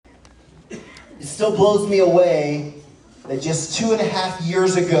It still blows me away that just 2.5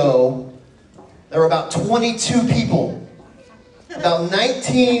 years ago, there were about 22 people, about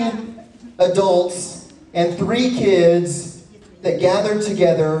 19 adults and 3 kids that gathered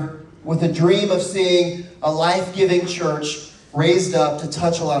together with a dream of seeing a life-giving church raised up to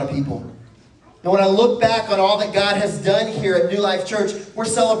touch a lot of people. And when I look back on all that God has done here at New Life Church, we're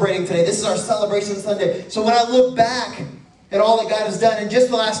celebrating today. This is our celebration Sunday. So when I look back at all that God has done in just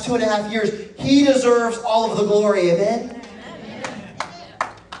the last 2.5 years, He deserves all of the glory. Amen?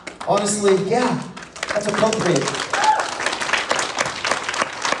 Honestly, yeah, that's appropriate.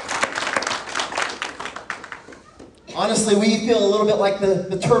 Honestly, we feel a little bit like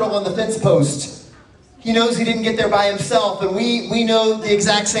the turtle on the fence post. He knows he didn't get there by himself, and we know the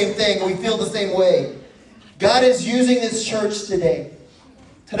exact same thing. We feel the same way. God is using this church today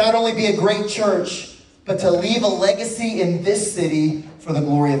to not only be a great church, but to leave a legacy in this city for the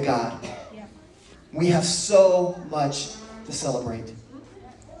glory of God. We have so much to celebrate.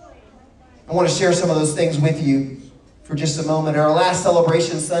 I want to share some of those things with you for just a moment. At our last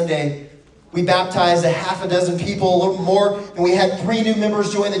celebration Sunday, we baptized 6 people, a little more, and we had 3 new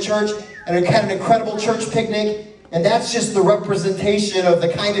members join the church, and we had an incredible church picnic. And that's just the representation of the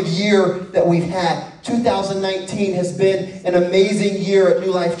kind of year that we've had. 2019 has been an amazing year at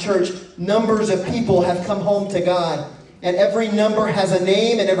New Life Church. Numbers of people have come home to God. And every number has a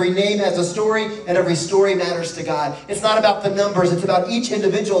name, and every name has a story, and every story matters to God. It's not about the numbers, it's about each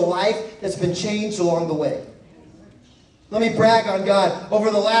individual life that's been changed along the way. Let me brag on God.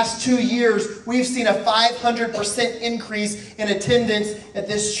 Over the last 2 years, we've seen a 500% increase in attendance at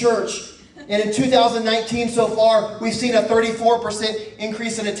this church. And in 2019 so far, we've seen a 34%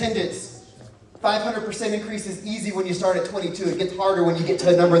 increase in attendance. 500% increase is easy when you start at 22. It gets harder when you get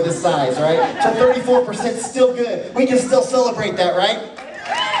to a number this size, right? So 34% is still good. We can still celebrate that, right?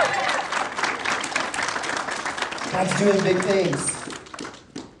 God's doing big things.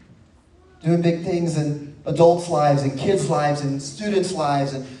 Doing big things in adults' lives and kids' lives and students'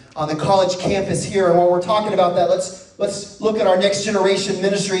 lives and on the college campus here. And while we're talking about that, let's look at our Next Generation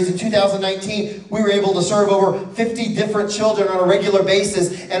Ministries. In 2019, we were able to serve over 50 different children on a regular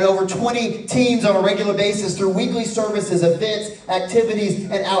basis and over 20 teens on a regular basis through weekly services, events, activities,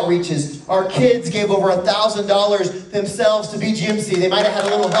 and outreaches. Our kids gave over $1,000 themselves to BGMC. They might have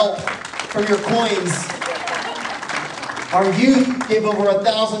had a little help from your coins. Our youth gave over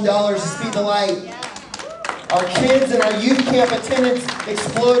 $1,000 to Speed the Light. Our kids and our youth camp attendance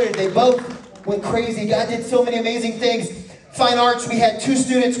exploded. They both went crazy. God did so many amazing things. Fine arts, we had 2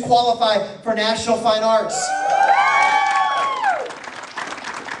 students qualify for National Fine Arts.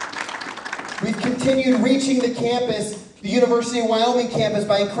 We've continued reaching the campus, the University of Wyoming campus,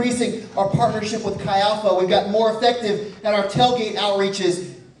 by increasing our partnership with Chi Alpha. We've gotten more effective at our tailgate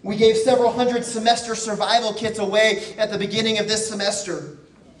outreaches. We gave several hundred semester survival kits away at the beginning of this semester.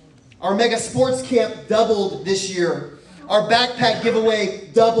 Our mega sports camp doubled this year. Our backpack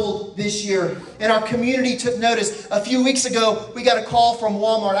giveaway doubled this year. And our community took notice. A few weeks ago, we got a call from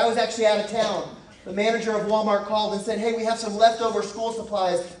Walmart. I was actually out of town. The manager of Walmart called and said, "Hey, we have some leftover school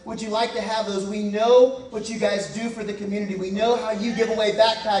supplies. Would you like to have those? We know what you guys do for the community. We know how you give away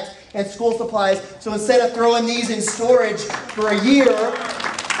backpacks and school supplies. So instead of throwing these in storage for a year,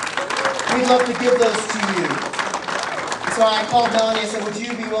 we'd love to give those to you." So I called Melanie and said, "Would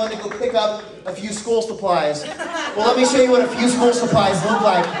you be willing to go pick up a few school supplies?" Well, let me show you what a few school supplies look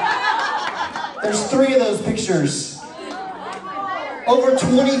like. There's 3 of those pictures. Over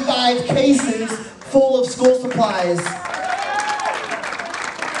 25 cases full of school supplies.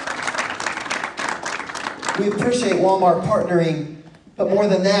 We appreciate Walmart partnering, but more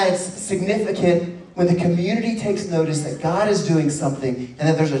than that, it's significant when the community takes notice that God is doing something and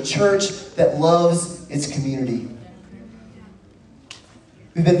that there's a church that loves its community.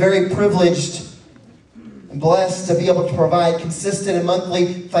 We've been very privileged and blessed to be able to provide consistent and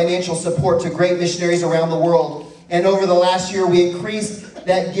monthly financial support to great missionaries around the world. And over the last year, we increased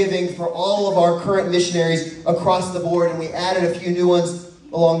that giving for all of our current missionaries across the board, and we added a few new ones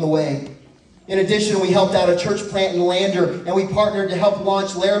along the way. In addition, we helped out a church plant in Lander, and we partnered to help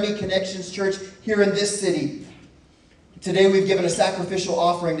launch Laramie Connections Church here in this city. Today, we've given a sacrificial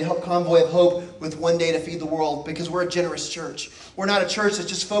offering to help Convoy of Hope with One Day to Feed the World, because we're a generous church. We're not a church that's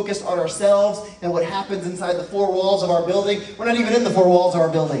just focused on ourselves and what happens inside the 4 walls of our building. We're not even in the 4 walls of our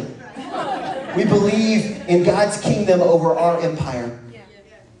building. We believe in God's kingdom over our empire.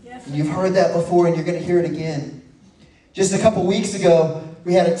 And you've heard that before, and you're going to hear it again. Just a couple weeks ago,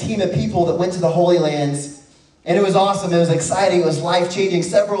 we had a team of people that went to the Holy Lands And it was awesome. It was exciting. It was life-changing.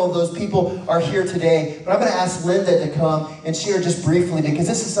 Several of those people are here today. But I'm going to ask Linda to come and share just briefly, because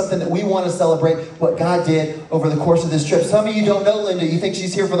this is something that we want to celebrate what God did over the course of this trip. Some of you don't know Linda. You think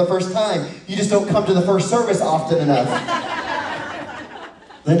she's here for the first time. You just don't come to the first service often enough.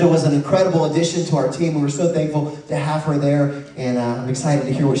 Linda was an incredible addition to our team, and we're so thankful to have her there. And I'm excited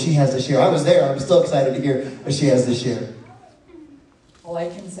to hear what she has to share. I was there. I'm still excited to hear what she has to share. All I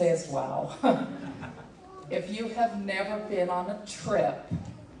can say is wow. If you have never been on a trip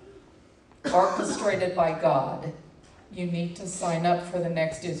orchestrated by God, you need to sign up for the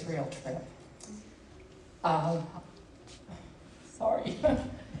next Israel trip. Sorry.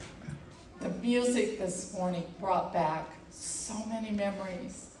 The music this morning brought back so many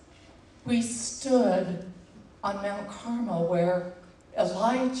memories. We stood on Mount Carmel where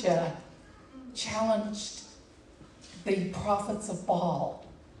Elijah challenged the prophets of Baal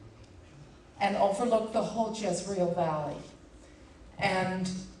and overlooked the whole Jezreel Valley. And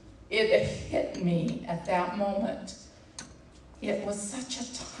it hit me at that moment. It was such a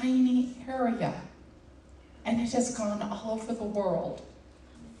tiny area, and it has gone all over the world.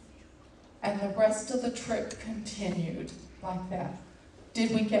 And the rest of the trip continued like that.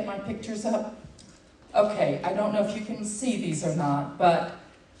 Did we get my pictures up? Okay, I don't know if you can see these or not, but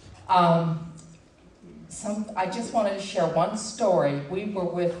I just wanted to share one story. We were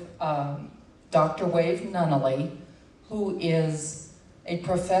with Dr. Wave Nunnally, who is a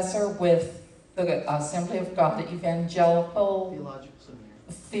professor with the Assembly of God Evangelical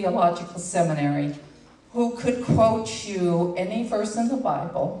Theological Seminary, who could quote you any verse in the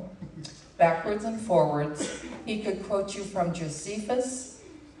Bible, backwards and forwards. He could quote you from Josephus,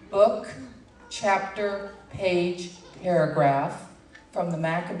 book, chapter, page, paragraph, from the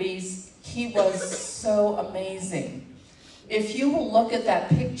Maccabees. He was so amazing. If you will look at that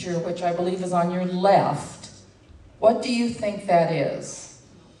picture, which I believe is on your left, what do you think that is?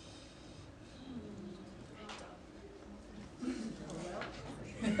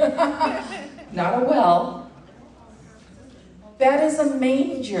 Not a well. That is a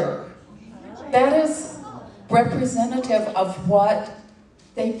manger. That is representative of what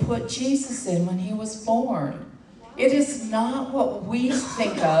they put Jesus in when he was born. It is not what we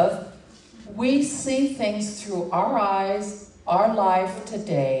think of. We see things through our eyes, our life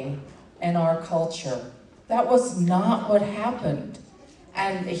today, and our culture. That was not what happened.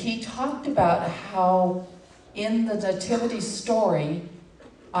 And he talked about how in the nativity story,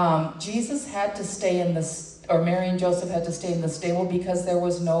 Jesus had to stay in or Mary and Joseph had to stay in the stable because there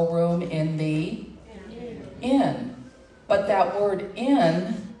was no room in the inn. But that word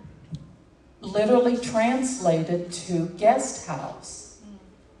inn literally translated to guest house.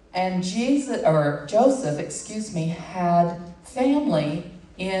 And Joseph, had family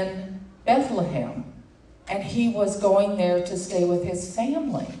in Bethlehem. And he was going there to stay with his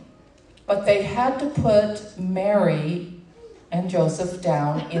family. But they had to put Mary and Joseph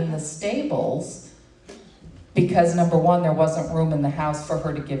down in the stables because, number one, there wasn't room in the house for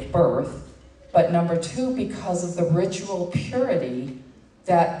her to give birth. But number two, because of the ritual purity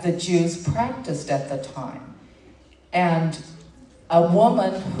that the Jews practiced at the time. And a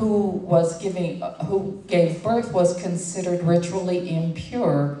woman who gave birth was considered ritually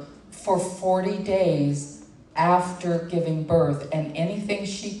impure for 40 days after giving birth, and anything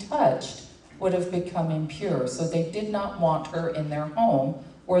she touched would have become impure. So they did not want her in their home,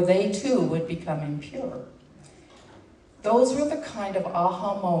 or they too would become impure. Those were the kind of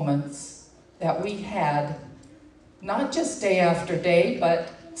aha moments that we had, not just day after day,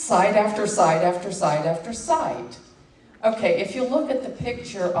 but side after side after side after side. Okay, if you look at the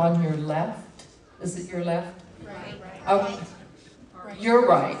picture on your left, is it your left? Right. Oh, you're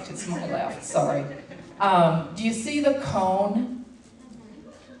right, it's my left, sorry. Do you see the cone?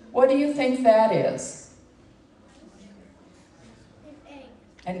 What do you think that is?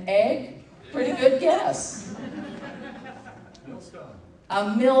 An egg? Pretty good guess.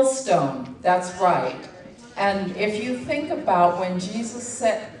 A millstone, that's right. And if you think about when Jesus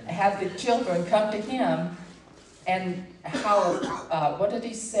had the children come to him, and how, what did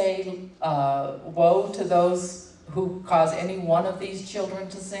he say? Woe to those who cause any one of these children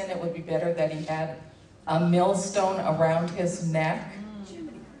to sin. It would be better that he had a millstone around his neck.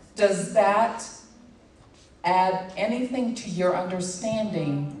 Does that add anything to your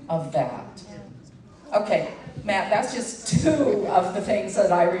understanding of that? Okay, Matt, that's just two of the things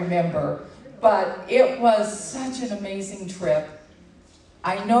that I remember. But it was such an amazing trip.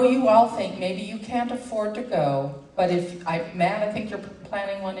 I know you all think maybe you can't afford to go, but Matt, I think you're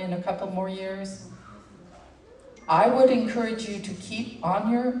planning one in a couple more years. I would encourage you to keep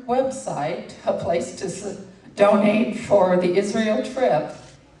on your website a place donate for the Israel trip.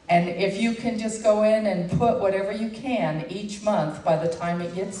 And if you can just go in and put whatever you can each month, by the time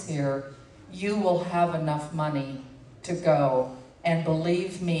it gets here, you will have enough money to go. And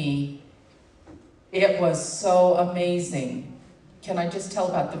believe me, it was so amazing. Can I just tell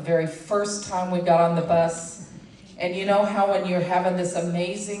about the very first time we got on the bus? And you know how when you're having this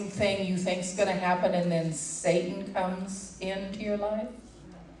amazing thing you think's gonna happen and then Satan comes into your life?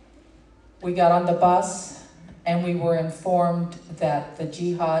 We got on the bus and we were informed that the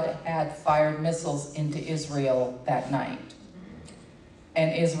jihad had fired missiles into Israel that night.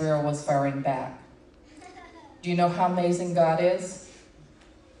 And Israel was firing back. Do you know how amazing God is?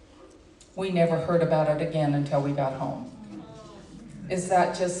 We never heard about it again until we got home. Is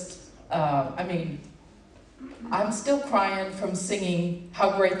that just, I'm still crying from singing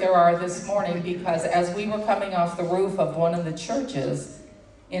How Great Thou Art this morning, because as we were coming off the roof of one of the churches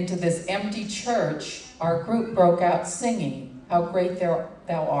into this empty church, our group broke out singing How Great Thou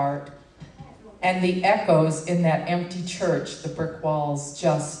Art. And the echoes in that empty church, the brick walls,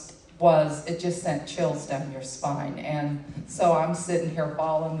 it just sent chills down your spine. And so I'm sitting here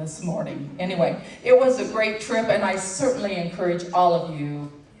bawling this morning. Anyway, it was a great trip, and I certainly encourage all of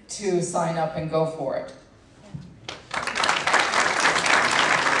you to sign up and go for it.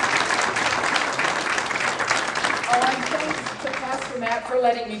 Matt, for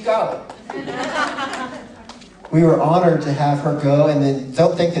letting me go. We were honored to have her go, and then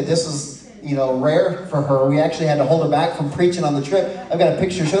don't think that this is, rare for her. We actually had to hold her back from preaching on the trip. I've got a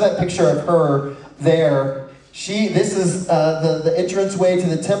picture. Show that picture of her there. This is the entranceway to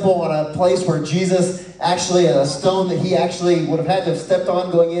the temple on a place where Jesus actually, a stone that he actually would have had to have stepped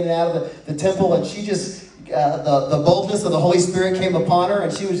on going in and out of the temple, and she just the boldness of the Holy Spirit came upon her,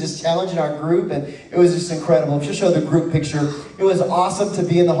 and she was just challenging our group, and it was just incredible. If you show the group picture, it was awesome to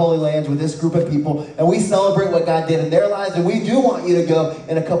be in the Holy Lands with this group of people, and we celebrate what God did in their lives, and we do want you to go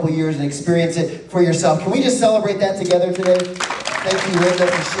in a couple years and experience it for yourself. Can we just celebrate that together today? Thank you, Linda,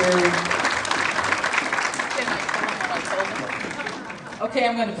 for sharing. Okay,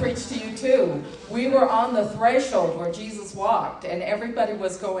 I'm going to preach to you too. We were on the threshold where Jesus walked, and everybody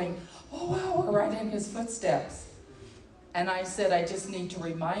was going, oh wow, we're right in his footsteps. And I said, I just need to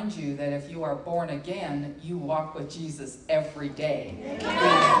remind you that if you are born again, you walk with Jesus every day. You are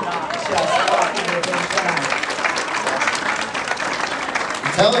not just walking with him tonight.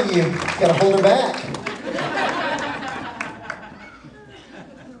 I'm telling you, you gotta hold her back.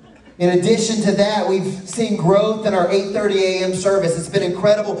 In addition to that, we've seen growth in our 8:30 a.m. service. It's been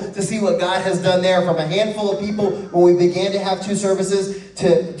incredible to see what God has done there, from a handful of people when we began to have 2 services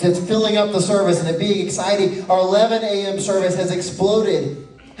to filling up the service and it being exciting. Our 11 a.m. service has exploded.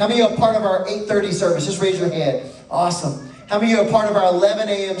 How many of you are part of our 8:30 service? Just raise your hand. Awesome. How many of you are part of our 11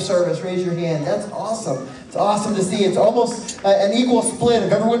 a.m. service? Raise your hand. That's awesome. It's awesome to see. It's almost an equal split.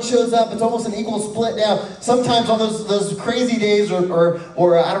 If everyone shows up, it's almost an equal split now. Sometimes on those crazy days, or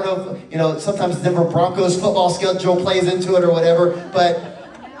I don't know, sometimes Denver Broncos football schedule plays into it or whatever, but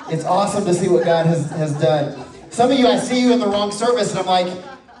it's awesome to see what God has done. Some of you, I see you in the wrong service, and I'm like,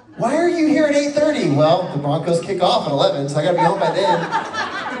 why are you here at 8:30? Well, the Broncos kick off at 11, so I got to be home by then.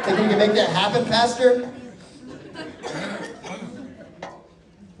 Think we can make that happen, Pastor?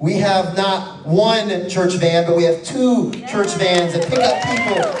 We have not one church van, but we have 2 church vans that pick up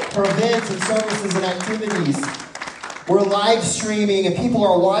people for events and services and activities. We're live streaming, and people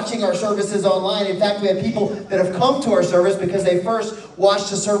are watching our services online. In fact, we have people that have come to our service because they first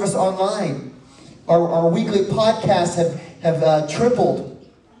watched the service online. Our weekly podcasts have tripled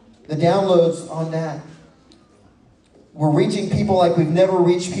the downloads on that. We're reaching people like we've never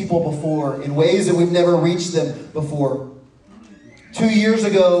reached people before, in ways that we've never reached them before. 2 years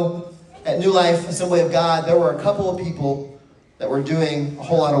ago at New Life Assembly of God, there were a couple of people that were doing a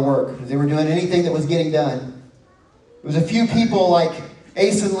whole lot of work. They were doing anything that was getting done. There was a few people like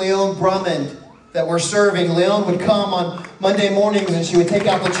Ace and Leon Drummond that were serving. Leon would come on Monday mornings and she would take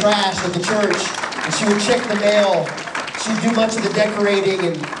out the trash at the church, and she would check the mail. She'd do much of the decorating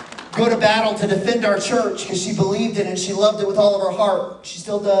and go to battle to defend our church because she believed in it and she loved it with all of her heart. She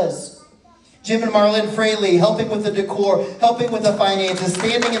still does. Jim and Marlene Fraley, helping with the decor, helping with the finances,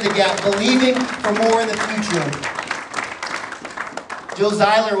 standing in the gap, believing for more in the future. Joe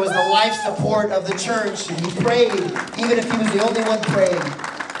Zeiler was the life support of the church, and he prayed, even if he was the only one praying.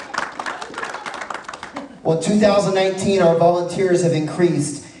 Well, in 2019, our volunteers have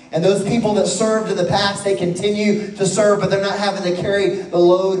increased. And those people that served in the past, they continue to serve, but they're not having to carry the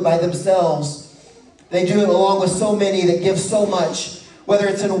load by themselves. They do it along with so many that give so much. Whether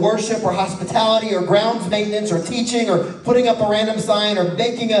it's in worship or hospitality or grounds maintenance or teaching or putting up a random sign or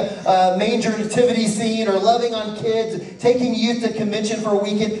making a manger nativity scene or loving on kids, taking youth to convention for a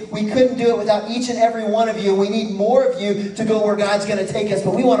weekend, we couldn't do it without each and every one of you. We need more of you to go where God's going to take us.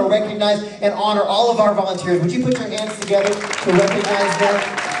 But we want to recognize and honor all of our volunteers. Would you put your hands together to recognize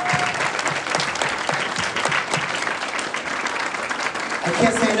them? I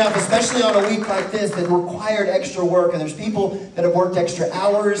can't say enough, especially on a week like this that required extra work. And there's people that have worked extra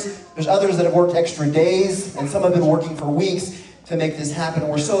hours. There's others that have worked extra days. And some have been working for weeks to make this happen. And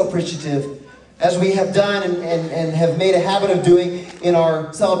we're so appreciative. As we have done and have made a habit of doing in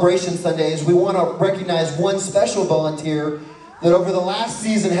our celebration Sundays, we want to recognize one special volunteer that over the last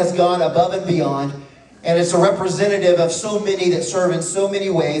season has gone above and beyond. And it's a representative of so many that serve in so many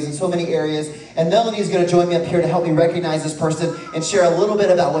ways, in so many areas. And Melanie is going to join me up here to help me recognize this person and share a little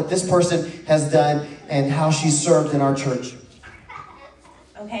bit about what this person has done and how she's served in our church.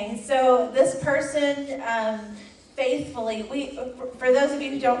 Okay, so this person faithfully, for those of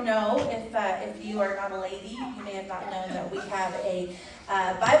you who don't know, if you are not a lady, you may have not known that we have a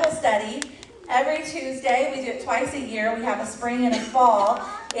Bible study every Tuesday. We do it twice a year. We have a spring and a fall.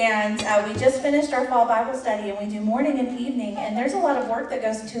 And we just finished our fall Bible study, and we do morning and evening. And there's a lot of work that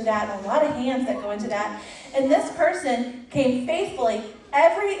goes into that and a lot of hands that go into that. And this person came faithfully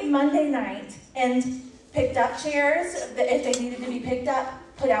every Monday night and picked up chairs if they needed to be picked up,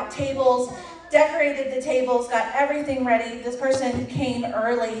 put out tables, decorated the tables, got everything ready. This person came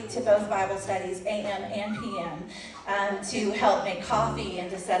early to both Bible studies, AM and PM, to help make coffee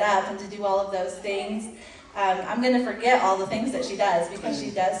and to set up and to do all of those things. I'm going to forget all the things that she does because she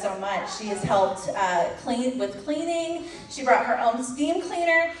does so much. She has helped clean with cleaning. She brought her own steam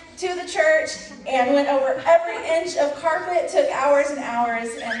cleaner to the church and went over every inch of carpet, took hours and hours,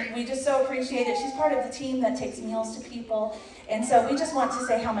 and we just so appreciate it. She's part of the team that takes meals to people, and so we just want to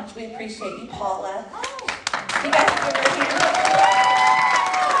say how much we appreciate you, Paula. You guys can give her a hand.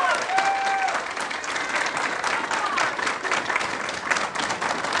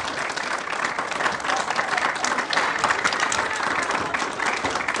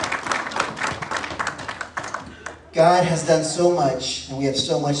 God has done so much, and we have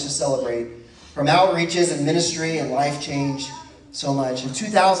so much to celebrate. From outreaches and ministry and life change, so much. In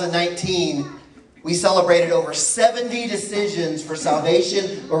 2019, we celebrated over 70 decisions for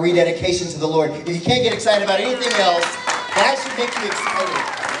salvation or rededication to the Lord. If you can't get excited about anything else, that should make you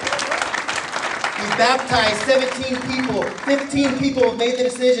excited. We've baptized 17 people. 15 people have made the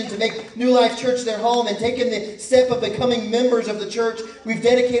decision to make New Life Church their home and taken the step of becoming members of the church. We've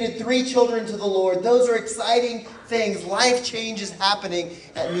dedicated 3 children to the Lord. Those are exciting things. Life change is happening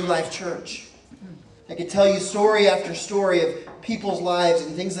at New Life Church. I could tell you story after story of people's lives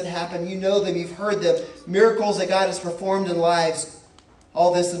and things that happen. You know them. You've heard them. Miracles that God has performed in lives.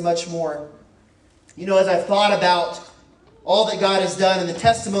 All this and much more. You know, as I've thought about all that God has done and the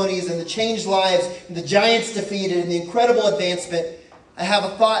testimonies and the changed lives and the giants defeated and the incredible advancement, I have a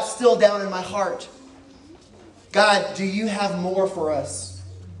thought still down in my heart. God, do you have more for us?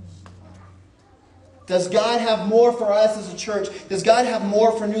 Does God have more for us as a church? Does God have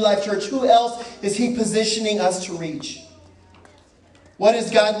more for New Life Church? Who else is He positioning us to reach? What is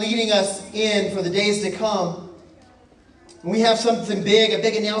God leading us in for the days to come? We have something big, a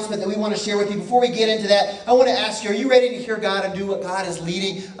big announcement that we want to share with you. Before we get into that, I want to ask you, are you ready to hear God and do what God is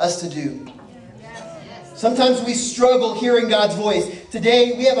leading us to do? Sometimes we struggle hearing God's voice.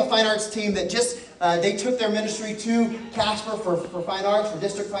 Today, we have a fine arts team that just, they took their ministry to Casper for fine arts, for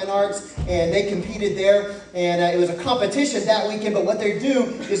district fine arts, and they competed there. And it was a competition that weekend, but what they do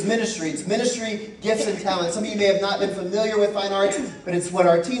is ministry. It's ministry, gifts, and talents. Some of you may have not been familiar with fine arts, but it's what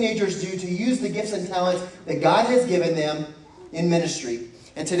our teenagers do to use the gifts and talents that God has given them in ministry.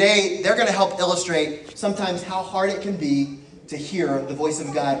 And today, they're going to help illustrate sometimes how hard it can be to hear the voice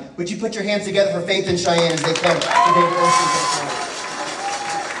of God. Would you put your hands together for Faith and Cheyenne as they come today to illustrate this?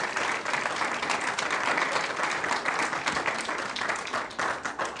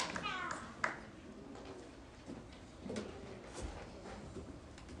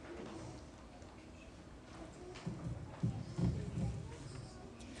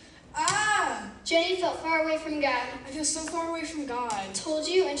 Jenny felt far away from God. I feel so far away from God. Told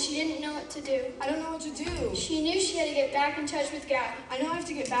you, and she didn't know what to do. I don't know what to do. She knew she had to get back in touch with God. I know I have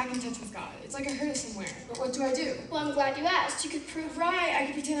to get back in touch with God. It's like I heard it somewhere. But what do I do? Well, I'm glad you asked. You could prove Right, I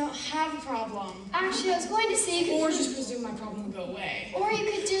could pretend I don't have a problem. Actually, I was going to say you could Or just presume my problem will go away. Or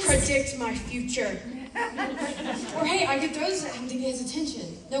you could just Predict my future. Or hey, I could throw this at him to get his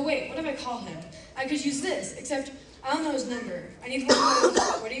attention. No, wait, what if I call him? I could use this, except I don't know his number. I need one of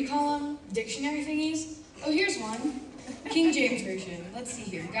those, what do you call them? Dictionary thingies? Oh, here's one. King James Version. Let's see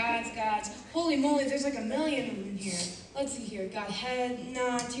here. Gods. Holy moly, there's like a million of them here. Let's see here. Godhead,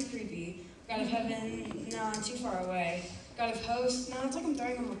 nah, too creepy. God of heaven, nah, too far away. God of hosts, nah, it's like I'm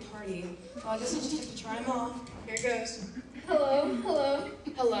throwing them a party. Well, I guess I'll just have to try them all. Here it goes. Hello?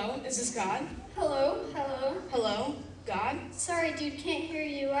 Hello, is this God? Hello? Hello, God? Sorry, dude, can't hear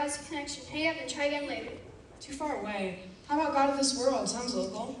you. Lost connection. Hang up and try again later. Too far away. How about God of this world? Sounds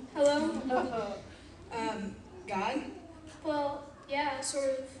local. Hello? God? Well, yeah,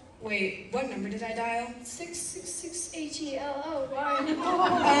 sort of. Wait, what number did I dial? 666 HELO. Why?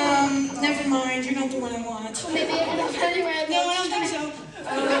 Never mind, you're not the one I want. Well, maybe I can find it right No, I don't think so.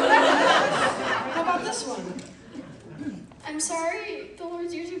 How about this one? I'm sorry, the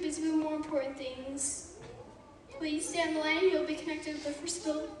Lord's ears are busy with more important things. Please stay on the line and you'll be connected with the first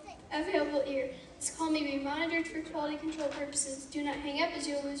available ear. This call may be monitored for quality control purposes. Do not hang up as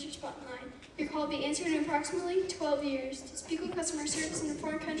you'll lose your spot in line. Your call will be answered in approximately 12 years. To speak with customer service in a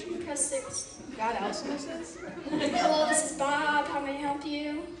foreign country, press 6. God also this? Hello, this is Bob. How may I help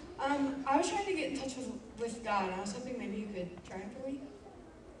you? I was trying to get in touch with God. I was hoping maybe you could try it for me.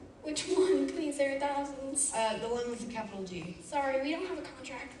 Which one? Please, there are thousands. The one with the capital G. Sorry, we don't have a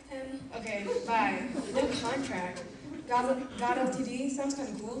contract with him. Okay, bye. No contract. God LTD? Sounds kind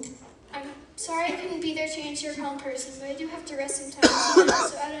of cool. I'm sorry I couldn't be there to answer your call in person, but I do have to rest sometimes.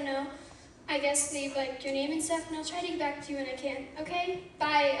 So I don't know. I guess leave like your name and stuff, and I'll try to get back to you when I can. Okay?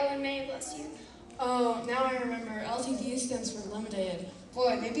 Bye. Oh, and may I bless you. Oh, now I remember. LTD stands for limited.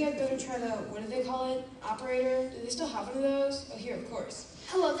 Boy, maybe I'd better try the, what do they call it? Operator? Do they still have one of those? Oh, here, of course.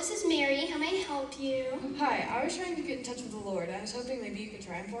 Hello, this is Mary. How may I help you? Hi, I was trying to get in touch with the Lord. I was hoping maybe you could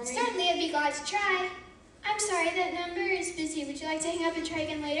try him for me. Certainly, I'd be glad to try. I'm sorry, that number is busy. Would you like to hang up and try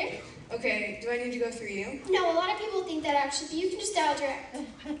again later? Okay, do I need to go through you? No, a lot of people think that actually, but you can just dial direct.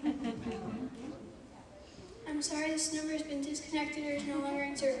 I'm sorry, this number has been disconnected or is no longer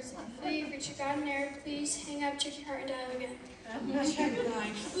in service. If you've reached your God in error, please hang up, check your heart, and dial again. Check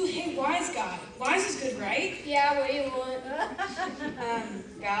mine. Ooh, hey, wise God. Wise is good, right? Yeah, what do you want?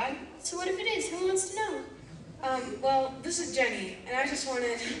 God? So what if it is? Who wants to know? Well, this is Jenny, and I just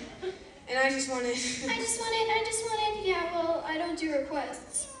wanted, I just wanted, yeah, well, I don't do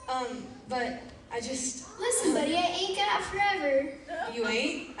requests. but I just... Listen, buddy, I ain't got forever. You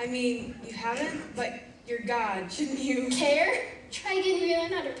ain't? I mean, you haven't, but you're God. Shouldn't you... Care? Try again, you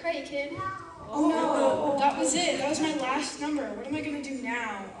learn how to pray, kid. Oh no, that was it. That was my last number. What am I gonna do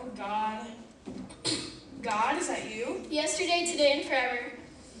now? Oh God. God, is that you? Yesterday, today, and forever.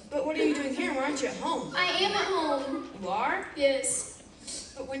 But what are you doing here? Why aren't you at home? I am at home. You are? Yes.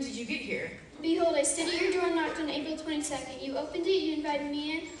 But when did you get here? Behold, I stood at your door and knocked on April 22nd. You opened it, you invited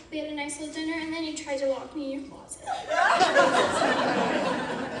me in, we had a nice little dinner, and then you tried to lock me in your closet.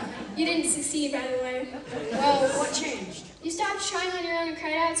 You didn't succeed, by the way. Well, what changed? You stopped trying on your own and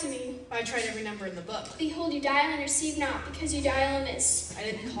cried out to me. I tried every number in the book. Behold, you dial and receive not, because you dial and miss. I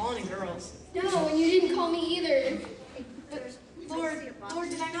didn't call any girls. No, and you didn't call me either. But, Lord,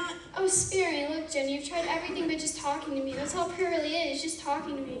 did I not? Oh, spare me. Look, Jenny, you've tried everything but just talking to me. That's all prayer really is, just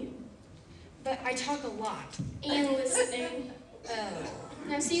talking to me. But I talk a lot. And listening. Oh.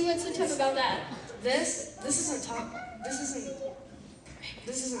 Now see what's so tough about that? This isn't talk. This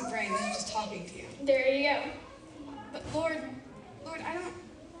isn't praying. This is just talking to you. There you go. But Lord, I don't.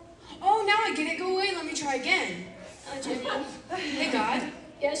 Oh, now I get it. Go away. Let me try again. Oh, Jenny. Hey, God.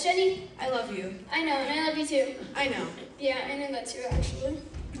 Yes, Jenny? I love you. I know, and I love you too. I know. Yeah, I know that too, actually.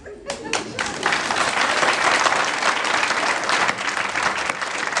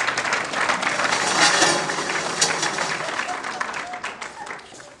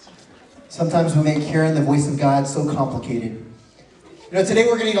 Sometimes we make hearing the voice of God so complicated. You know, today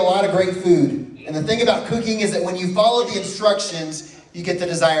we're going to eat a lot of great food. And the thing about cooking is that when you follow the instructions, you get the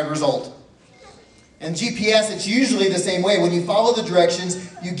desired result. And GPS, it's usually the same way. When you follow the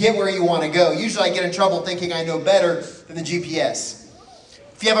directions, you get where you want to go. Usually I get in trouble thinking I know better than the GPS.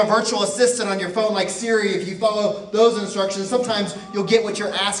 If you have a virtual assistant on your phone like Siri, if you follow those instructions, sometimes you'll get what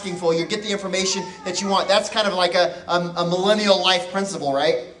you're asking for. You'll get the information that you want. That's kind of like a millennial life principle,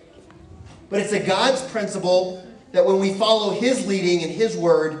 right? But it's a God's principle that when we follow His leading and His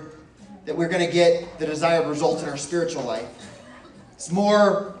word, that we're going to get the desired results in our spiritual life. It's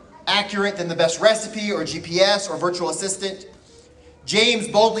more accurate than the best recipe or GPS or virtual assistant. James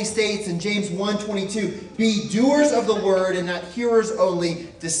boldly states in James 1:22, "Be doers of the word and not hearers only,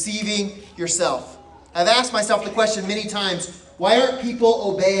 deceiving yourself." I've asked myself the question many times, why aren't people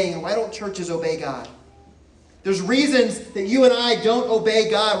obeying? Why don't churches obey God? There's reasons that you and I don't obey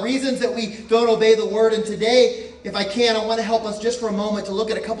God, reasons that we don't obey the word. And today, if I can, I want to help us just for a moment to look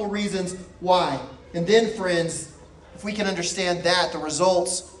at a couple reasons why. And then, friends, if we can understand that, the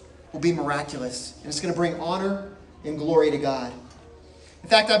results will be miraculous. And it's going to bring honor and glory to God. In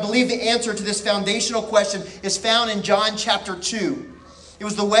fact, I believe the answer to this foundational question is found in John chapter 2. It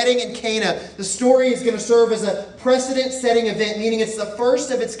was the wedding in Cana. The story is going to serve as a precedent-setting event, meaning it's the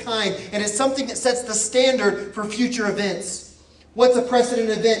first of its kind, and it's something that sets the standard for future events. What's a precedent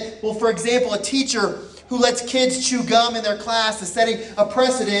event? Well, for example, a teacher who lets kids chew gum in their class is setting a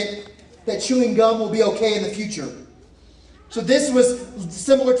precedent that chewing gum will be okay in the future. So this was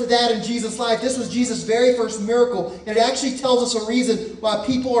similar to that in Jesus' life. This was Jesus' very first miracle, and it actually tells us a reason why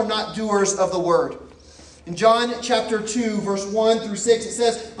people are not doers of the word. In John chapter 2, verse 1 through 6, it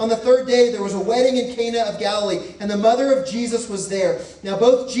says, "On the third day there was a wedding in Cana of Galilee, and the mother of Jesus was there. Now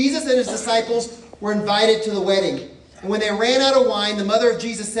both Jesus and his disciples were invited to the wedding. And when they ran out of wine, the mother of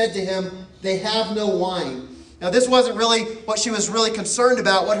Jesus said to him, 'They have no wine.'" Now this wasn't really what she was really concerned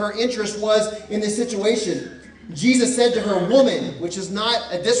about, what her interest was in this situation. Jesus said to her, "Woman," which is not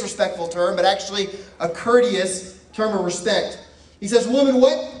a disrespectful term, but actually a courteous term of respect. He says, "Woman,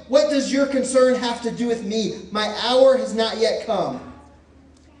 what does your concern have to do with me? My hour has not yet come."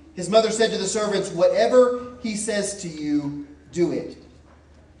 His mother said to the servants, "Whatever he says to you, do it."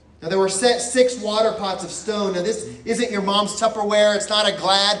 Now there were set 6 water pots of stone. Now this isn't your mom's Tupperware. It's not a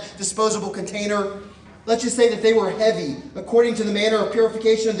Glad disposable container. Let's just say that they were heavy. According to the manner of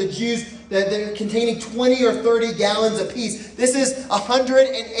purification of the Jews, that they're containing 20 or 30 gallons apiece. This is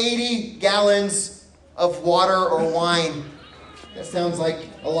 180 gallons of water or wine. That sounds like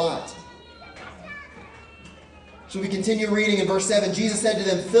a lot. So we continue reading in verse 7. Jesus said to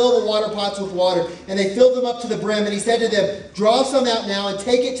them, "Fill the water pots with water." And they filled them up to the brim. And he said to them, "Draw some out now and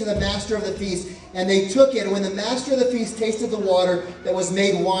take it to the master of the feast." And they took it. And when the master of the feast tasted the water that was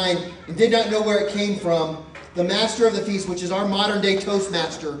made wine and did not know where it came from, the master of the feast, which is our modern day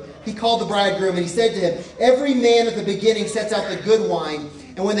Toastmaster, he called the bridegroom and he said to him, "Every man at the beginning sets out the good wine.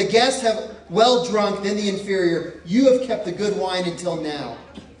 And when the guests have well drunk, then the inferior. You have kept the good wine until now."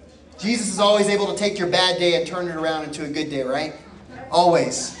 Jesus is always able to take your bad day and turn it around into a good day, right?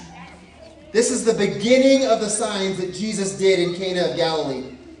 Always. This is the beginning of the signs that Jesus did in Cana of Galilee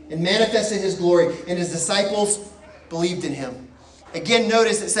and manifested his glory, and his disciples believed in him. Again,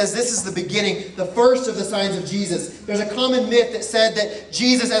 notice it says this is the beginning, the first of the signs of Jesus. There's a common myth that said that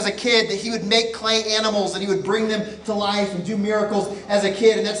Jesus as a kid, that he would make clay animals and he would bring them to life and do miracles as a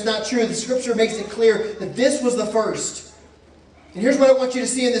kid. And that's not true. The scripture makes it clear that this was the first. And here's what I want you to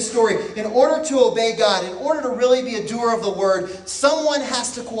see in this story. In order to obey God, in order to really be a doer of the word, someone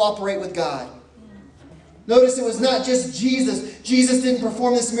has to cooperate with God. Notice it was not just Jesus. Jesus didn't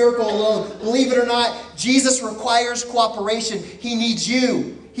perform this miracle alone. Believe it or not, Jesus requires cooperation. He needs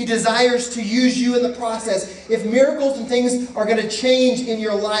you. He desires to use you in the process. If miracles and things are going to change in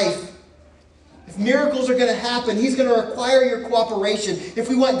your life, if miracles are going to happen, he's going to require your cooperation. If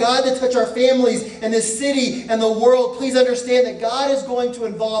we want God to touch our families and this city and the world, please understand that God is going to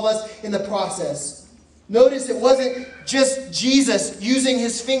involve us in the process. Notice it wasn't just Jesus using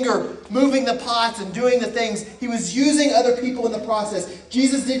his finger, moving the pots and doing the things. He was using other people in the process.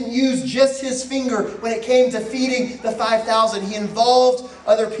 Jesus didn't use just his finger when it came to feeding the 5,000. He involved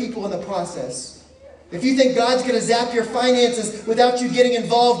other people in the process. If you think God's going to zap your finances without you getting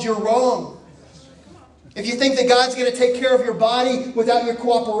involved, you're wrong. If you think that God's going to take care of your body without your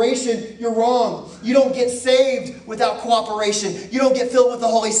cooperation, you're wrong. You don't get saved without cooperation. You don't get filled with the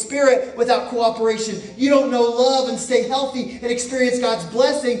Holy Spirit without cooperation. You don't know love and stay healthy and experience God's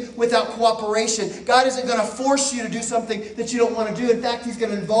blessing without cooperation. God isn't going to force you to do something that you don't want to do. In fact, he's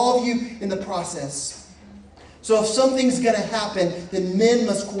going to involve you in the process. So if something's going to happen, then men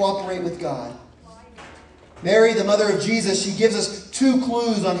must cooperate with God. Mary, the mother of Jesus, she gives us 2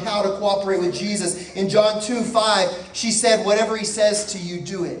 clues on how to cooperate with Jesus. In John 2:5, she said, "Whatever he says to you,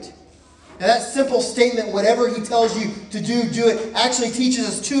 do it." Now that simple statement, whatever he tells you to do, do it, actually teaches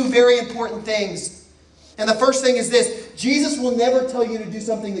us 2 very important things. And the first thing is this: Jesus will never tell you to do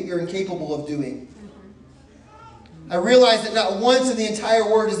something that you're incapable of doing. I realize that not once in the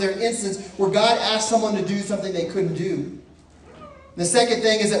entire Word is there an instance where God asked someone to do something they couldn't do. The second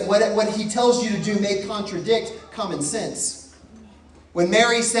thing is that what he tells you to do may contradict common sense. When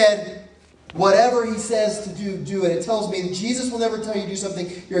Mary said, "Whatever he says to do, do it," it tells me that Jesus will never tell you to do something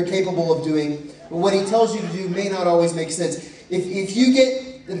you're incapable of doing. But what he tells you to do may not always make sense. If you get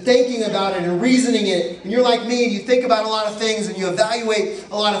thinking about it and reasoning it, and you're like me and you think about a lot of things and you evaluate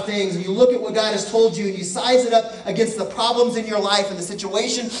a lot of things and you look at what God has told you and you size it up against the problems in your life and the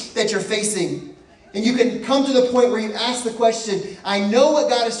situation that you're facing, and you can come to the point where you ask the question, I know what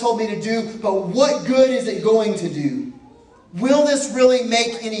God has told me to do, but what good is it going to do? Will this really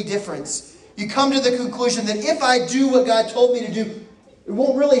make any difference? you come to the conclusion that if I do what God told me to do, it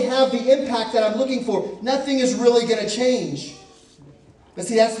won't really have the impact that I'm looking for. Nothing is really going to change. But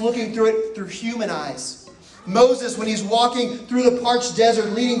see, that's looking through it through human eyes. Moses, when he's walking through the parched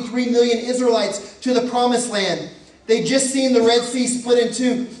desert, leading 3 million Israelites to the promised land, they'd just seen the Red Sea split in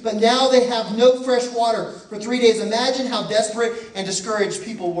two, but now they have no fresh water for 3 days. Imagine how desperate and discouraged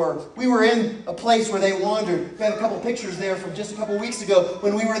people were. We were in a place where they wandered. We have a couple pictures there from just a couple weeks ago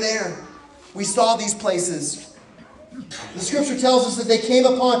when we were there. We saw these places. The scripture tells us that they came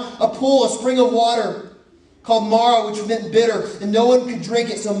upon a pool, a spring of water called Mara, which meant bitter, and no one could drink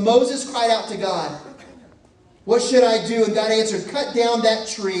it. So Moses cried out to God, "What should I do?" And God answered, "Cut down that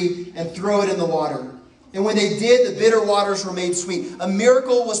tree and throw it in the water." And when they did, the bitter waters were made sweet. A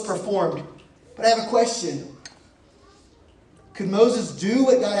miracle was performed. But I have a question. Could Moses do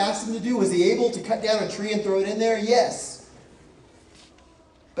what God asked him to do? Was he able to cut down a tree and throw it in there? Yes.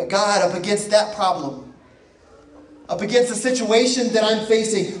 But God, up against that problem, up against the situation that I'm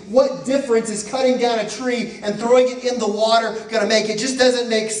facing, what difference is cutting down a tree and throwing it in the water going to make? It just doesn't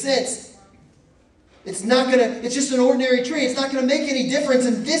make sense. It's just an ordinary tree. It's not going to make any difference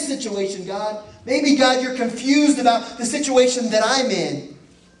in this situation, God. Maybe, God, you're confused about the situation that I'm in.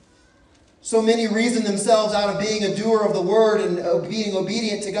 So many reason themselves out of being a doer of the word and being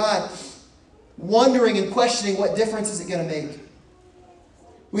obedient to God, wondering and questioning what difference is it going to make.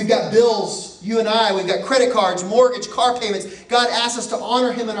 We've got bills, you and I. We've got credit cards, mortgage, car payments. God asks us to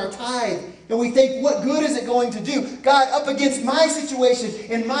honor Him in our tithe. And we think, what good is it going to do? God, up against my situation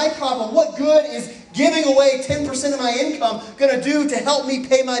and my problem, what good is giving away 10% of my income going to do to help me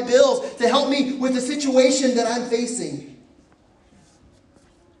pay my bills, to help me with the situation that I'm facing?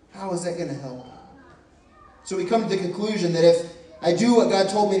 How is that going to help? So we come to the conclusion that if I do what God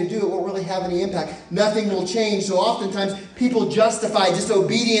told me to do, it won't really have any impact. Nothing will change. So oftentimes people justify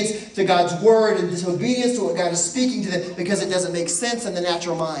disobedience to God's word and disobedience to what God is speaking to them because it doesn't make sense in the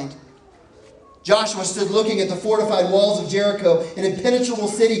natural mind. Joshua stood looking at the fortified walls of Jericho, an impenetrable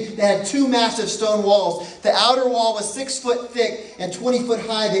city that had 2 massive stone walls. The outer wall was 6 foot thick and 20 foot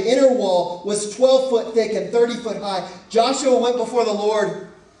high. The inner wall was 12 foot thick and 30 foot high. Joshua went before the Lord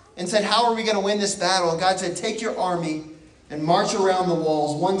and said, "How are we going to win this battle?" And God said, "Take your army and march around the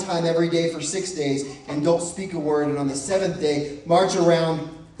walls one time every day for 6 days, and don't speak a word. And on the 7th day, march around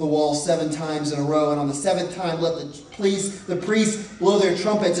the wall 7 times in a row. And on the 7th time, let the priests blow their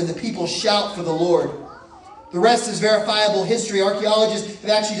trumpets and the people shout for the Lord." The rest is verifiable history. Archaeologists have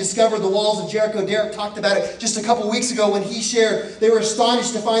actually discovered the walls of Jericho. Derek talked about it just a couple weeks ago when he shared. They were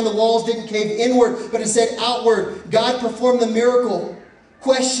astonished to find the walls didn't cave inward, but instead outward. God performed the miracle.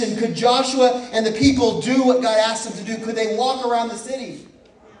 Question, could Joshua and the people do what God asked them to do? Could they walk around the city?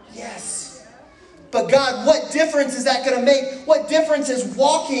 Yes. But God, what difference is that going to make? What difference is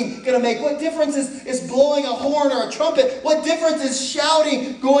walking going to make? What difference is blowing a horn or a trumpet? What difference is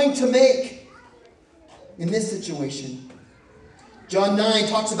shouting going to make in this situation? John 9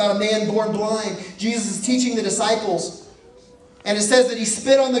 talks about a man born blind. Jesus is teaching the disciples. And it says that he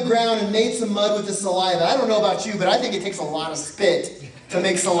spit on the ground and made some mud with his saliva. I don't know about you, but I think it takes a lot of spit to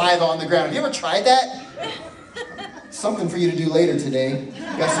make saliva on the ground. Have you ever tried that? Something for you to do later today.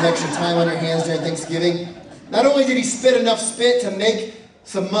 Got some extra time on your hands during Thanksgiving. Not only did he spit enough spit to make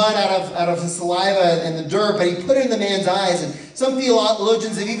some mud out of his saliva and the dirt, but he put it in the man's eyes. And some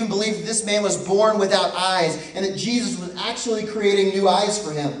theologians have even believed that this man was born without eyes and that Jesus was actually creating new eyes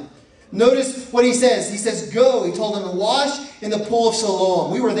for him. Notice what he says. He says, "Go." He told him to wash in the pool of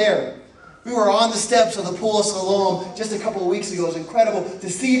Siloam. We were there. We were on the steps of the pool of Siloam just a couple of weeks ago. It was incredible to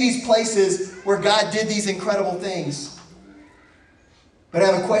see these places where God did these incredible things. But I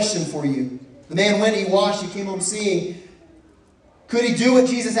have a question for you. The man went, he washed, he came home seeing. Could he do what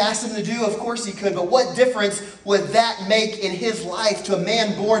Jesus asked him to do? Of course he could. But what difference would that make in his life to a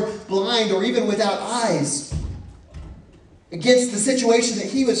man born blind or even without eyes? Against the situation that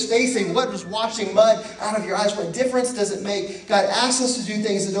he was facing, what was washing mud out of your eyes? What difference does it make? God asks us to do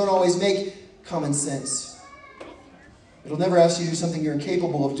things that don't always make common sense. It'll never ask you to do something you're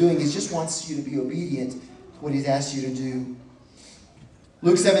incapable of doing. He just wants you to be obedient to what He's asked you to do.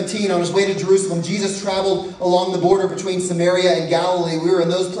 Luke 17, on His way to Jerusalem, Jesus traveled along the border between Samaria and Galilee. We were in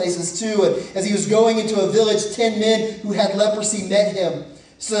those places too. And as He was going into a village, 10 men who had leprosy met Him.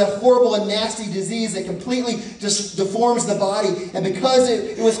 It's a horrible and nasty disease that completely deforms the body. And because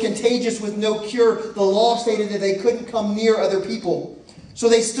it was contagious with no cure, the law stated that they couldn't come near other people. So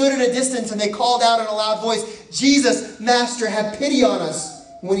they stood at a distance and they called out in a loud voice, "Jesus, Master, have pity on us."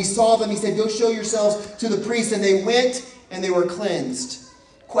 And when He saw them, He said, "Go show yourselves to the priest." And they went and they were cleansed.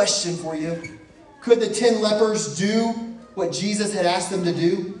 Question for you. Could the 10 lepers do what Jesus had asked them to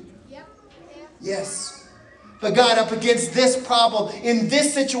do? Yep. Yes. But God, up against this problem, in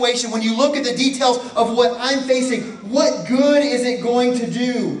this situation, when you look at the details of what I'm facing, what good is it going to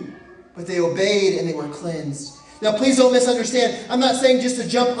do? But they obeyed and they were cleansed. Now, please don't misunderstand. I'm not saying just to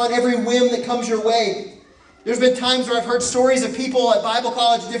jump on every whim that comes your way. There's been times where I've heard stories of people at Bible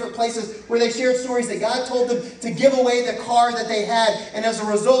college and different places where they shared stories that God told them to give away the car that they had. And as a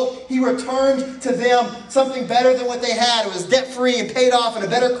result, He returned to them something better than what they had. It was debt-free and paid off and a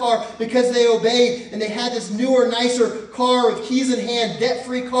better car because they obeyed. And they had this newer, nicer car with keys in hand,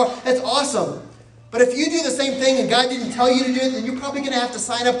 debt-free car. That's awesome. But if you do the same thing and God didn't tell you to do it, then you're probably going to have to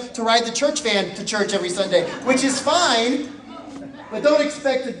sign up to ride the church van to church every Sunday, which is fine. But don't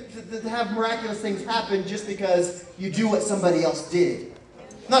expect to have miraculous things happen just because you do what somebody else did.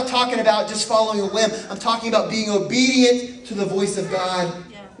 I'm not talking about just following a whim. I'm talking about being obedient to the voice of God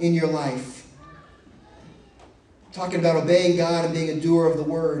in your life. I'm talking about obeying God and being a doer of the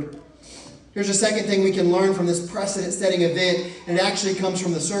word. Here's a second thing we can learn from this precedent-setting event, and it actually comes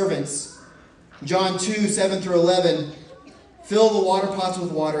from the servants. John 2, 7 through 11, fill the water pots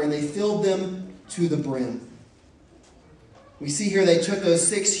with water, and they filled them to the brim. We see here they took those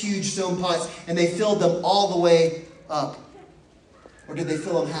 6 huge stone pots and they filled them all the way up. Or did they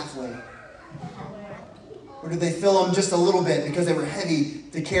fill them halfway? Or did they fill them just a little bit because they were heavy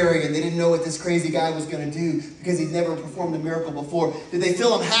to carry and they didn't know what this crazy guy was going to do because he'd never performed a miracle before? Did they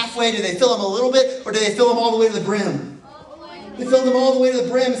fill them halfway? Did they fill them a little bit? Or did they fill them all the way to the brim? They filled them all the way to the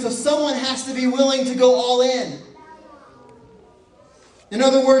brim. So someone has to be willing to go all in. In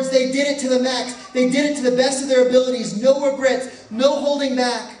other words, they did it to the max. They did it to the best of their abilities. No regrets. No holding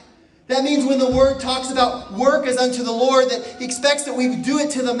back. That means when the Word talks about work as unto the Lord, that He expects that we do it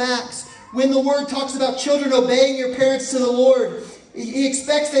to the max. When the Word talks about children obeying your parents to the Lord, He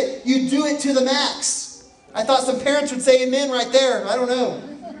expects that you do it to the max. I thought some parents would say amen right there. I don't know.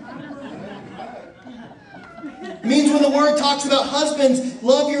 It means when the Word talks about husbands,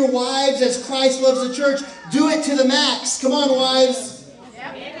 love your wives as Christ loves the church, do it to the max. Come on, wives.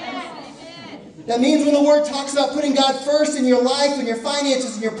 That means when the Word talks about putting God first in your life and your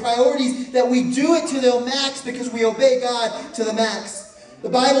finances and your priorities, that we do it to the max because we obey God to the max. The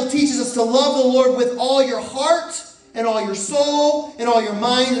Bible teaches us to love the Lord with all your heart and all your soul and all your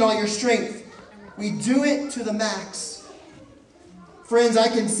mind and all your strength. We do it to the max. Friends, I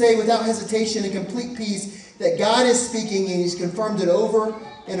can say without hesitation and complete peace that God is speaking and He's confirmed it over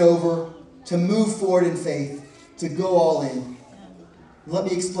and over to move forward in faith, to go all in. Let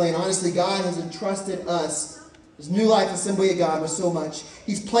me explain. Honestly, God has entrusted us, as New Life Assembly of God, with so much.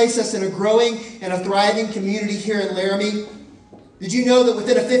 He's placed us in a growing and a thriving community here in Laramie. Did you know that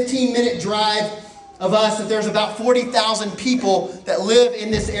within a 15-minute drive of us, that there's about 40,000 people that live in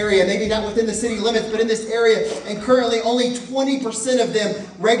this area? Maybe not within the city limits, but in this area. And currently, only 20% of them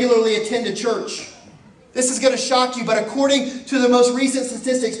regularly attend a church. This is going to shock you, but according to the most recent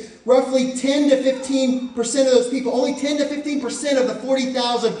statistics, roughly 10 to 15% of those people, only 10 to 15% of the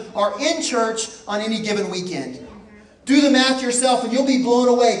 40,000 are in church on any given weekend. Do the math yourself and you'll be blown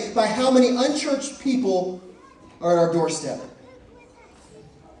away by how many unchurched people are at our doorstep.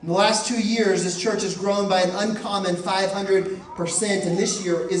 In the last 2 years, this church has grown by an uncommon 500%, and this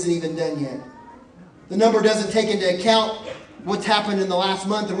year isn't even done yet. The number doesn't take into account what's happened in the last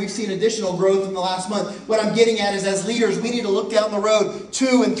month, and we've seen additional growth in the last month. What I'm getting at is, as leaders, we need to look down the road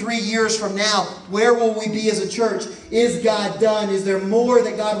 2 and 3 years from now. Where will we be as a church? Is God done? Is there more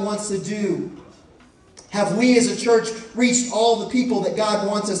that God wants to do? Have we as a church reached all the people that God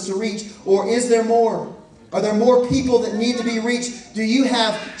wants us to reach? Or is there more? Are there more people that need to be reached? Do you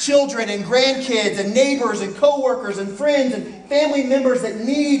have children and grandkids and neighbors and co-workers and friends and family members that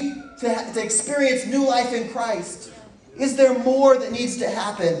need to experience new life in Christ? Is there more that needs to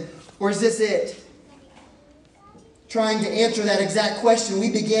happen? Or is this it? Trying to answer that exact question, we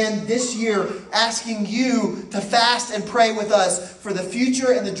began this year asking you to fast and pray with us for the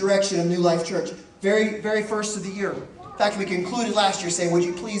future and the direction of New Life Church. Very, very first of the year. In fact, we concluded last year saying, would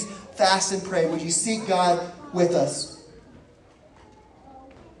you please fast and pray? Would you seek God with us?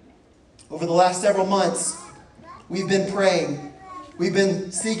 Over the last several months, we've been praying. We've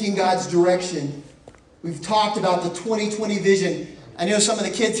been seeking God's direction. We've talked about the 2020 vision. I know some of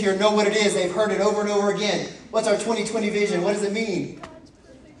the kids here know what it is. They've heard it over and over again. What's our 2020 vision? What does it mean?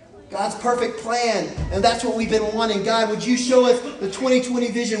 God's perfect plan. And that's what we've been wanting. God, would you show us the 2020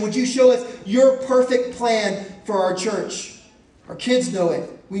 vision? Would you show us your perfect plan for our church? Our kids know it.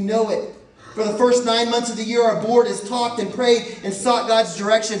 We know it. For the first 9 months of the year, our board has talked and prayed and sought God's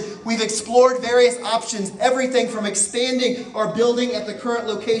direction. We've explored various options, everything from expanding our building at the current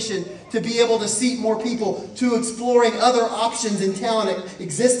location to be able to seat more people, to exploring other options in town at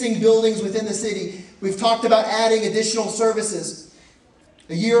existing buildings within the city. We've talked about adding additional services.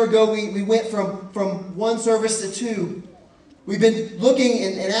 A year ago, we went from one service to two. We've been looking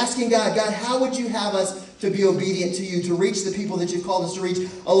and asking God, how would you have us to be obedient to you, to reach the people that you've called us to reach?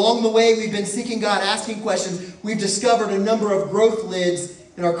 Along the way, we've been seeking God, asking questions. We've discovered a number of growth lids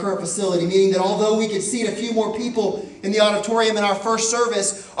in our current facility, meaning that although we could seat a few more people in the auditorium in our first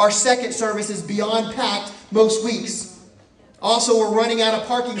service, our second service is beyond packed most weeks. Also, we're running out of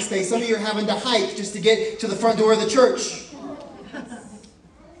parking space. Some of you are having to hike just to get to the front door of the church.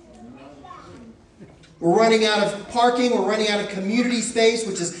 We're running out of parking. We're running out of community space,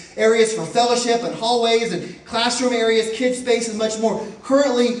 which is areas for fellowship and hallways and classroom areas, kids space, and much more.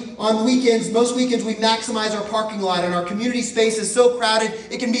 Currently, on weekends, most weekends, we maximize our parking lot, and our community space is so crowded,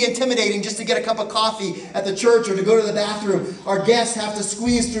 it can be intimidating just to get a cup of coffee at the church or to go to the bathroom. Our guests have to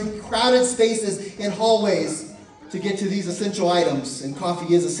squeeze through crowded spaces in hallways to get to these essential items, and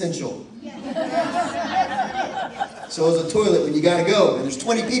coffee is essential. So is a toilet when you got to go, and there's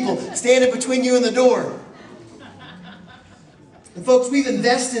 20 people standing between you and the door. And folks, we've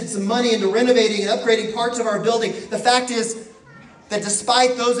invested some money into renovating and upgrading parts of our building. The fact is that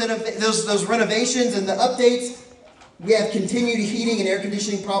despite those renovations and the updates, we have continued heating and air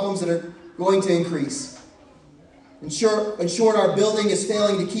conditioning problems that are going to increase. In short, our building is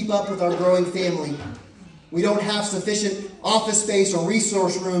failing to keep up with our growing family. We don't have sufficient office space or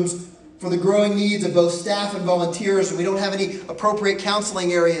resource rooms for the growing needs of both staff and volunteers, and we don't have any appropriate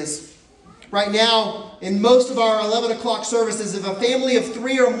counseling areas. Right now, in most of our 11 o'clock services, if a family of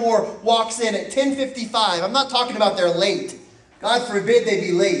 3 or more walks in at 10:55, I'm not talking about they're late. God forbid they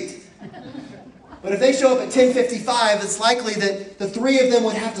be late. But if they show up at 10:55, it's likely that the 3 of them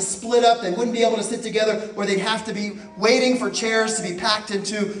would have to split up. They wouldn't be able to sit together, or they'd have to be waiting for chairs to be packed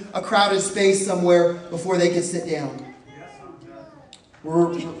into a crowded space somewhere before they could sit down.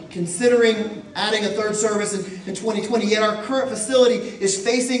 We're considering adding a third service in 2020, yet our current facility is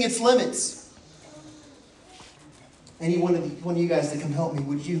facing its limits. Any one of you guys that come help me,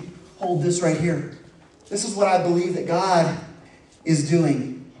 would you hold this right here? This is what I believe that God is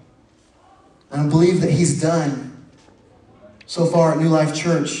doing. And I believe that He's done so far at New Life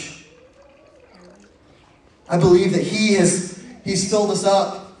Church. I believe that He's filled us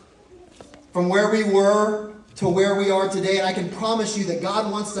up from where we were to where we are today, and I can promise you that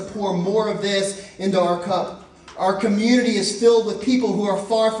God wants to pour more of this into our cup. Our community is filled with people who are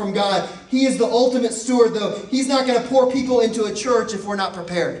far from God. He is the ultimate steward, though. He's not going to pour people into a church if we're not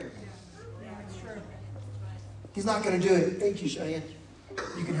prepared. He's not going to do it. Thank you, Cheyenne.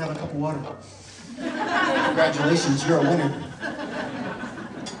 You can have a cup of water. Congratulations, you're a winner.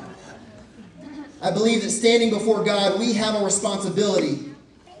 I believe that standing before God, we have a responsibility.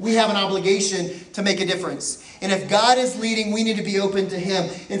 We have an obligation to make a difference. And if God is leading, we need to be open to Him.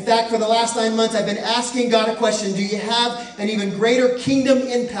 In fact, for the last 9 months, I've been asking God a question. Do you have an even greater kingdom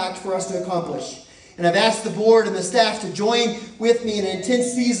impact for us to accomplish? And I've asked the board and the staff to join with me in an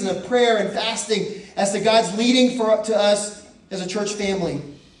intense season of prayer and fasting as to God's leading to us as a church family.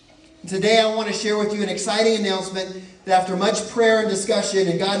 And today I want to share with you an exciting announcement that after much prayer and discussion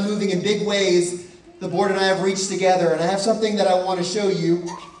and God moving in big ways, the board and I have reached together. And I have something that I want to show you.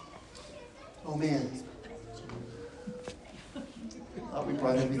 Oh man. Thought we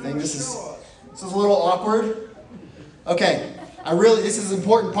brought everything. This is a little awkward. Okay. This is an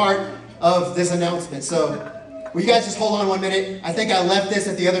important part of this announcement. So, will you guys just hold on 1 minute? I think I left this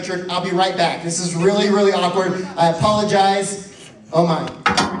at the other church. I'll be right back. This is really, really awkward. I apologize. Oh my. Here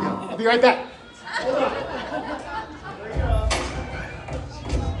we go. I'll be right back. Hold on.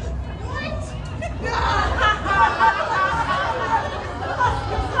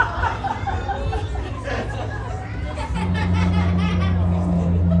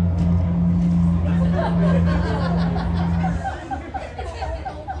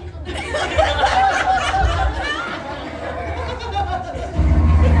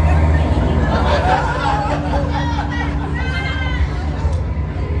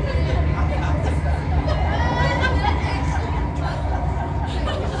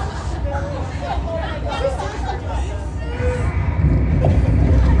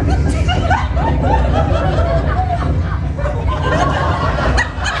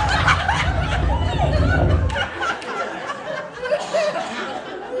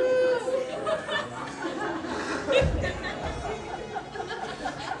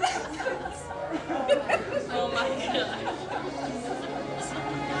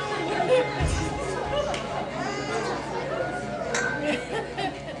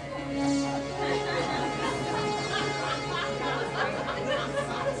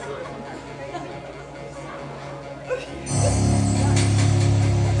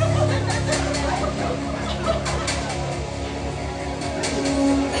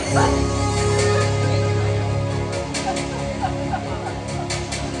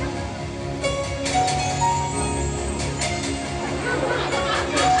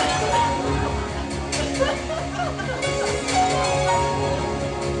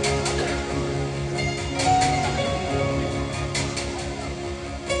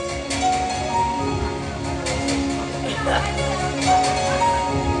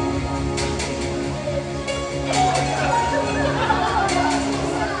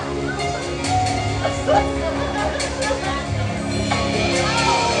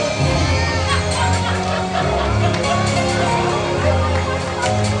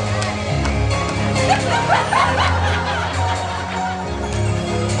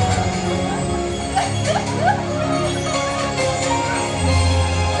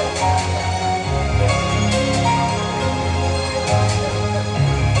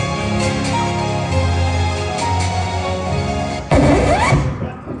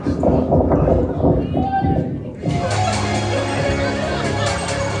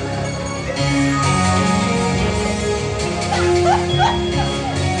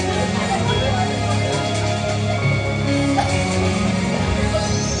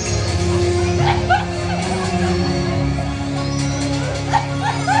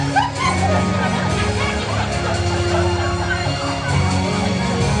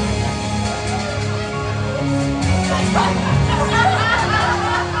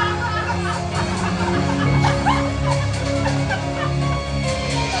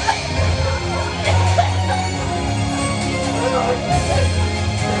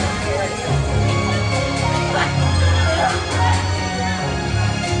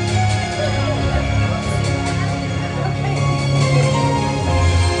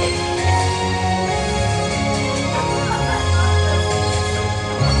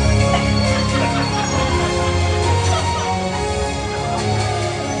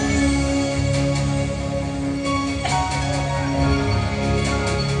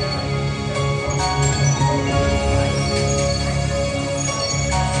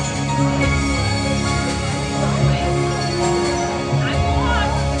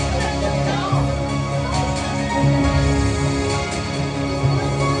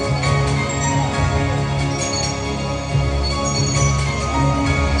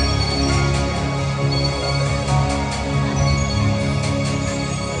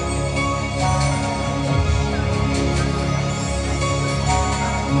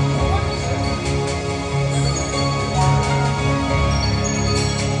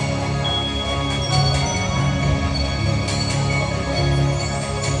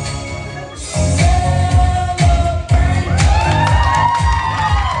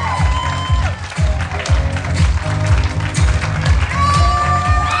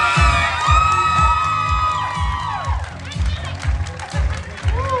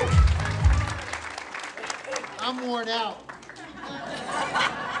 I'm worn out.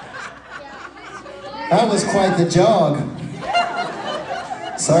 That was quite the jog.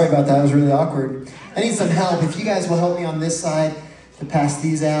 Sorry about that, it was really awkward. I need some help. If you guys will help me on this side to pass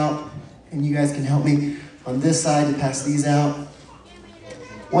these out, and you guys can help me on this side to pass these out.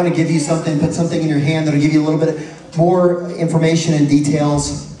 I want to give you something, put something in your hand that'll give you a little bit more information and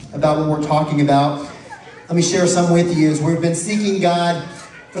details about what we're talking about. Let me share some with you. As we've been seeking God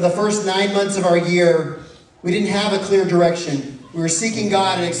for the first 9 months of our year, we didn't have a clear direction. We were seeking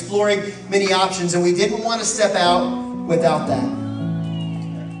God and exploring many options, and we didn't want to step out without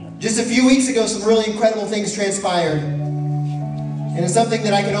that. Just a few weeks ago, some really incredible things transpired. And it's something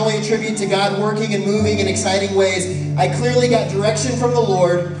that I can only attribute to God working and moving in exciting ways. I clearly got direction from the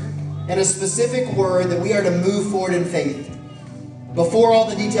Lord and a specific word that we are to move forward in faith before all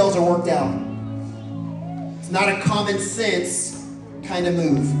the details are worked out. It's not a common sense kind of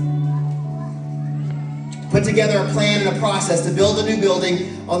move. Put together a plan and a process to build a new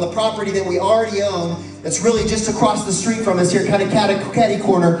building on the property that we already own that's really just across the street from us here, kind of catty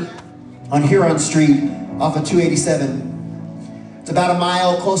corner on Huron Street off of 287. It's about a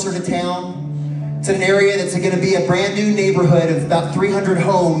mile closer to town. It's in an area that's going to be a brand new neighborhood of about 300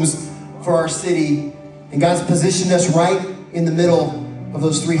 homes for our city. And God's positioned us right in the middle of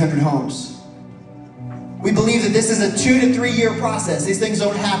those 300 homes. We believe that this is a 2 to 3 year process. These things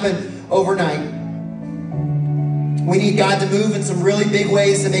don't happen overnight. We need God to move in some really big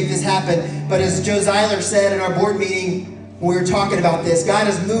ways to make this happen. But as Joe Zeiler said in our board meeting when we were talking about this, God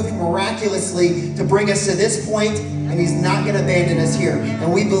has moved miraculously to bring us to this point, and He's not going to abandon us here.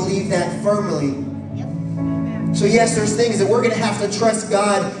 And we believe that firmly. So yes, there's things that we're going to have to trust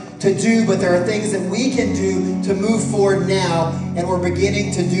God to do, but there are things that we can do to move forward now, and we're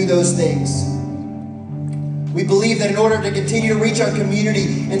beginning to do those things. We believe that in order to continue to reach our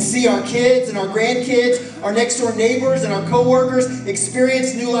community and see our kids and our grandkids, our next door neighbors and our co-workers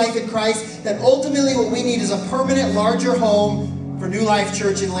experience new life in Christ, that ultimately what we need is a permanent, larger home for New Life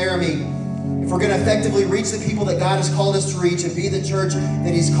Church in Laramie. If we're going to effectively reach the people that God has called us to reach and be the church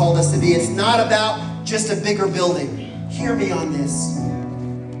that He's called us to be. It's not about just a bigger building. Hear me on this.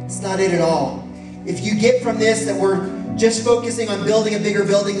 It's not it at all. If you get from this that we're just focusing on building a bigger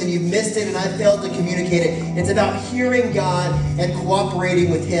building, then you've missed it and I failed to communicate it. It's about hearing God and cooperating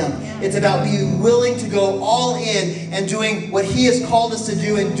with Him. It's about being willing to go all in and doing what He has called us to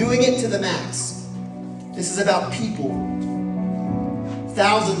do and doing it to the max. This is about people.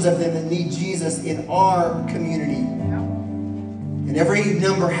 Thousands of them that need Jesus in our community. And every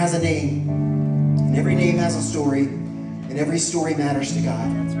number has a name. And every name has a story. And every story matters to God.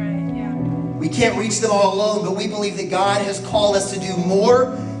 That's right. We can't reach them all alone, but we believe that God has called us to do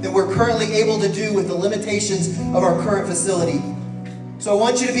more than we're currently able to do with the limitations of our current facility. So I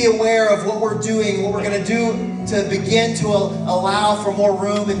want you to be aware of what we're doing, what we're going to do to begin to allow for more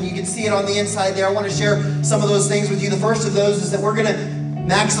room, and you can see it on the inside there. I want to share some of those things with you. The first of those is that we're going to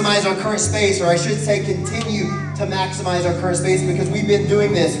maximize our current space, or I should say continue to maximize our current space, because we've been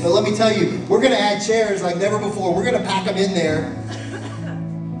doing this. But let me tell you, we're going to add chairs like never before. We're going to pack them in there.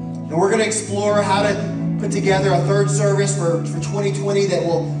 And we're going to explore how to put together a third service for 2020 that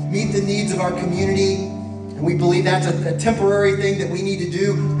will meet the needs of our community. And we believe that's a temporary thing that we need to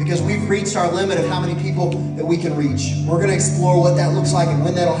do because we've reached our limit of how many people that we can reach. We're going to explore what that looks like and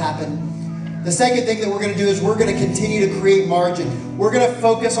when that'll happen. The second thing that we're going to do is we're going to continue to create margin. We're going to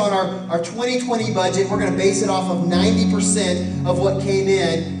focus on our 2020 budget. We're going to base it off of 90% of what came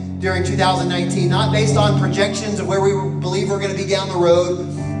in during 2019, not based on projections of where we believe we're going to be down the road.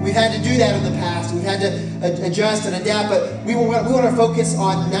 We've had to do that in the past. We've had to adjust and adapt, but we want to focus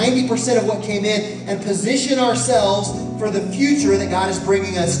on 90% of what came in and position ourselves for the future that God is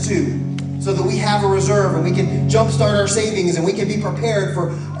bringing us to, so that we have a reserve and we can jumpstart our savings and we can be prepared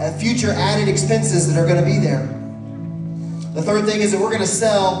for future added expenses that are going to be there. The third thing is that we're going to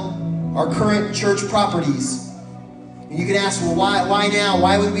sell our current church properties. And you can ask, well, why now?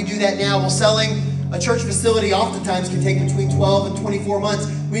 Why would we do that now? Well, selling a church facility oftentimes can take between 12 and 24 months.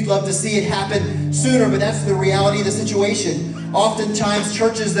 We'd love to see it happen sooner, but that's the reality of the situation. Oftentimes,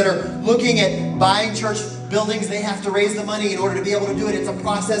 churches that are looking at buying church buildings, they have to raise the money in order to be able to do it. It's a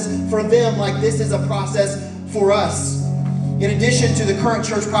process for them, like this is a process for us. In addition to the current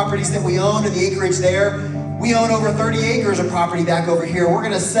church properties that we own and the acreage there, we own over 30 acres of property back over here. We're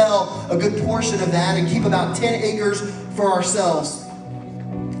going to sell a good portion of that and keep about 10 acres for ourselves.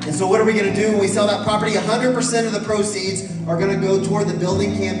 And so what are we going to do when we sell that property? 100% of the proceeds are going to go toward the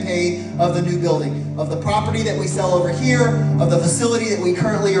building campaign of the new building, of the property that we sell over here, of the facility that we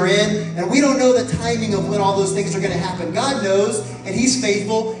currently are in. And we don't know the timing of when all those things are going to happen. God knows, and He's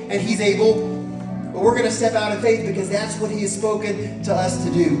faithful, and He's able. But we're going to step out in faith because that's what He has spoken to us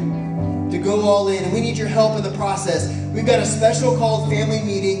to do, to go all in. And we need your help in the process. We've got a special called family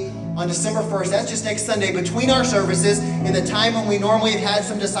meeting on December 1st. That's just next Sunday, between our services in the time when we normally have had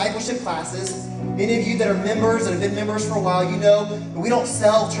some discipleship classes. Any of you that are members and have been members for a while, you know that we don't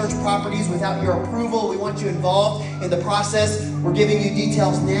sell church properties without your approval. We want you involved in the process. We're giving you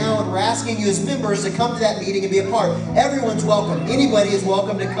details now, and we're asking you as members to come to that meeting and be a part. Everyone's welcome. Anybody is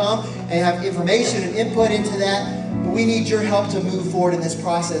welcome to come and have information and input into that. But we need your help to move forward in this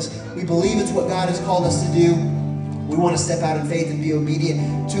process. We believe it's what God has called us to do. We want to step out in faith and be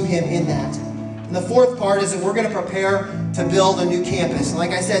obedient to Him in that. And the fourth part is that we're going to prepare to build a new campus. And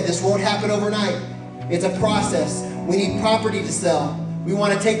like I said, this won't happen overnight. It's a process. We need property to sell. We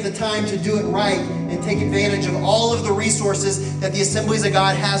want to take the time to do it right and take advantage of all of the resources that the Assemblies of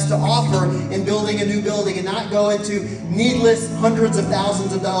God has to offer in building a new building, and not go into needless hundreds of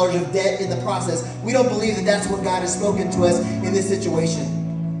thousands of dollars of debt in the process. We don't believe that that's what God has spoken to us in this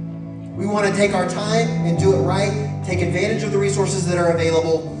situation. We want to take our time and do it right, take advantage of the resources that are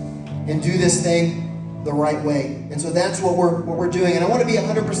available, and do this thing the right way. And so that's what we're doing. And I want to be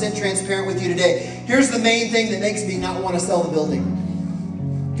 100% transparent with you today. Here's the main thing that makes me not want to sell the building.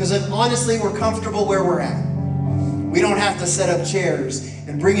 Because honestly, we're comfortable where we're at. We don't have to set up chairs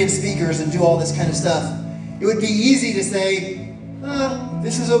and bring in speakers and do all this kind of stuff. It would be easy to say,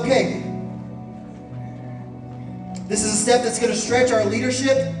 this is okay. This is a step that's going to stretch our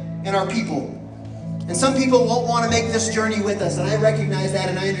leadership and our people. And some people won't want to make this journey with us, and I recognize that,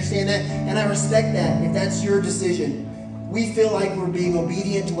 and I understand that, and I respect that if that's your decision. We feel like we're being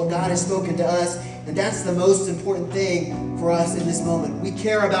obedient to what God has spoken to us, and that's the most important thing for us in this moment. We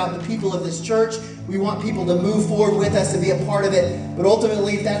care about the people of this church. We want people to move forward with us and be a part of it. But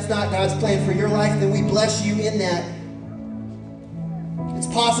ultimately, if that's not God's plan for your life, then we bless you in that. It's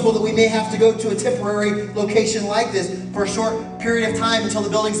possible that we may have to go to a temporary location like this for a short period of time until the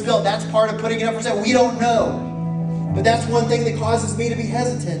building's built. That's part of putting it up for sale. We don't know. But that's one thing that causes me to be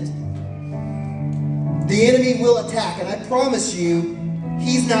hesitant. The enemy will attack, and I promise you,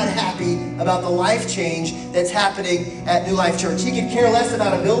 he's not happy about the life change that's happening at New Life Church. He could care less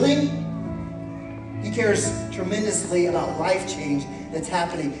about a building. He cares tremendously about life change that's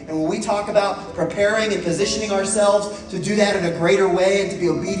happening. And when we talk about preparing and positioning ourselves to do that in a greater way and to be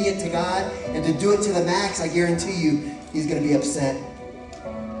obedient to God and to do it to the max, I guarantee you he's going to be upset.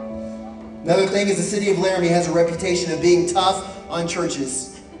 Another thing is the city of Laramie has a reputation of being tough on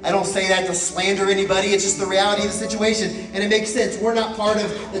churches. I don't say that to slander anybody. It's just the reality of the situation. And it makes sense. We're not part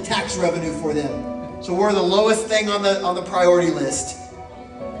of the tax revenue for them. So we're the lowest thing on the priority list.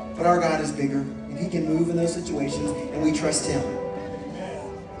 But our God is bigger. And He can move in those situations. And we trust Him.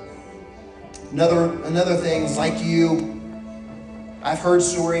 Another thing is, like you, I've heard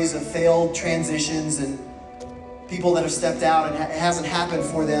stories of failed transitions and people that have stepped out and it hasn't happened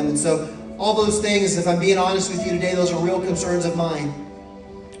for them. And so all those things, if I'm being honest with you today, those are real concerns of mine.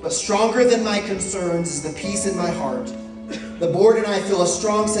 But stronger than my concerns is the peace in my heart. The board and I feel a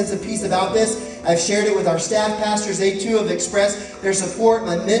strong sense of peace about this. I've shared it with our staff pastors. They too have expressed their support.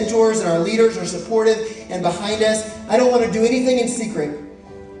 My mentors and our leaders are supportive and behind us. I don't want to do anything in secret.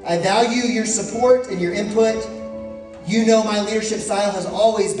 I value your support and your input. You know my leadership style has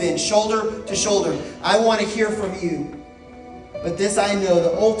always been shoulder to shoulder. I want to hear from you. But this I know,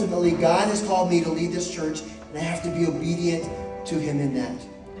 that ultimately God has called me to lead this church, and I have to be obedient to Him in that.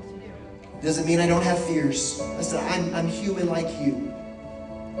 Doesn't mean I don't have fears. Listen, I'm human like you.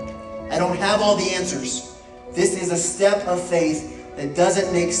 I don't have all the answers. This is a step of faith that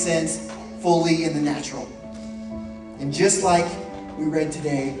doesn't make sense fully in the natural. And just like we read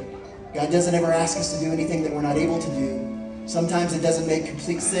today, God doesn't ever ask us to do anything that we're not able to do. Sometimes it doesn't make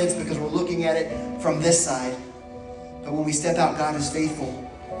complete sense because we're looking at it from this side. But when we step out, God is faithful.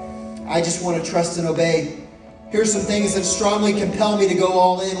 I just want to trust and obey. Here's some things that strongly compel me to go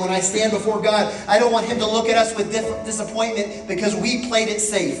all in. When I stand before God, I don't want Him to look at us with disappointment because we played it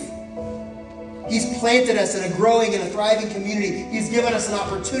safe. He's planted us in a growing and a thriving community. He's given us an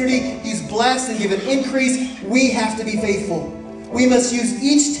opportunity. He's blessed and given increase. We have to be faithful. We must use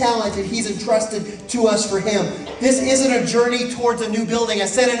each talent that He's entrusted to us for Him. This isn't a journey towards a new building. I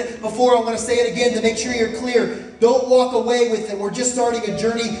said it before. I want to say it again to make sure you're clear. Don't walk away with it. We're just starting a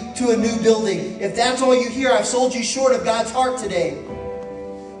journey to a new building. If that's all you hear, I've sold you short of God's heart today.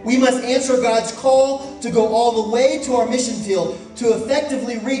 We must answer God's call to go all the way to our mission field, to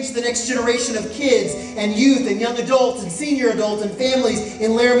effectively reach the next generation of kids and youth and young adults and senior adults and families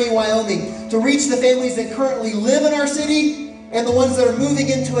in Laramie, Wyoming, to reach the families that currently live in our city and the ones that are moving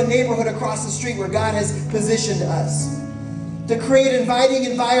into a neighborhood across the street where God has positioned us. to create inviting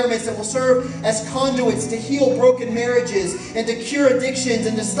environments that will serve as conduits to heal broken marriages and to cure addictions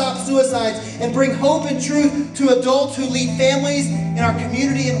and to stop suicides and bring hope and truth to adults who lead families in our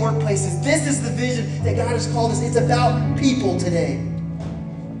community and workplaces. This is the vision that God has called us. It's about people today.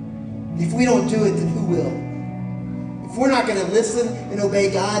 If we don't do it, then who will? If we're not going to listen and obey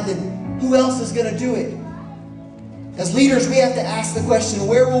God, then who else is going to do it? As leaders, we have to ask the question,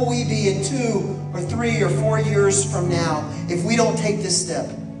 where will we be in 2 or 3 or 4 years from now if we don't take this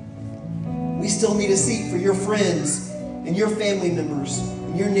step? We still need a seat for your friends and your family members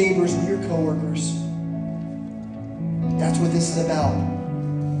and your neighbors and your coworkers. That's what this is about.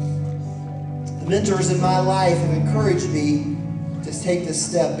 The mentors in my life have encouraged me to take this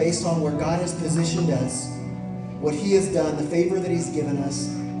step based on where God has positioned us, what He has done, the favor that He's given us,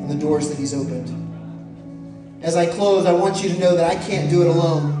 and the doors that He's opened. As I close, I want you to know that I can't do it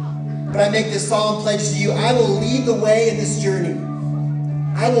alone. But I make this solemn pledge to you. I will lead the way in this journey.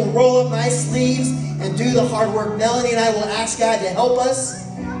 I will roll up my sleeves and do the hard work. Melanie and I will ask God to help us.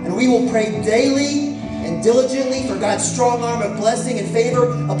 And we will pray daily and diligently for God's strong arm of blessing and favor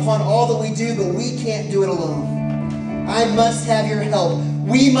upon all that we do. But we can't do it alone. I must have your help.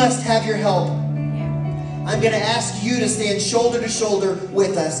 We must have your help. I'm going to ask you to stand shoulder to shoulder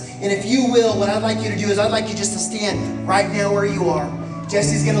with us. And if you will, what I'd like you to do is I'd like you just to stand right now where you are.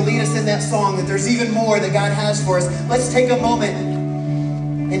 Jesse's going to lead us in that song that there's even more that God has for us. Let's take a moment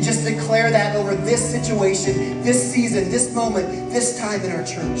and just declare that over this situation, this season, this moment, this time in our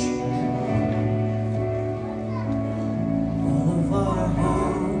church. All of our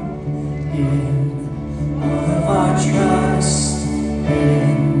hope in, all of our trust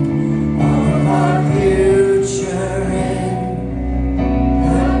in, all of our future in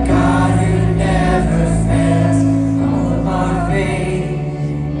the God who never fails, all of our faith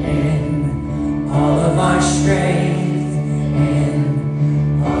in, all of our strength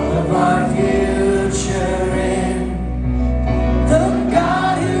in, all of our future in the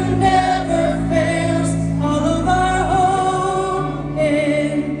God who never fails, all of our hope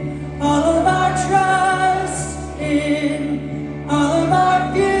in, all of our trust in, all of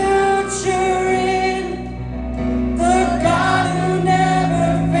our future in the God who never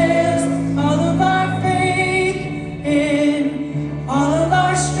fails, all of our faith in, all of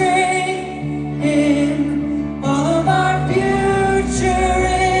our strength in, all of our future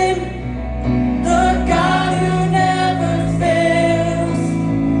in the God who never fails.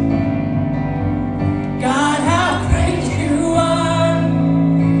 God, how great you are,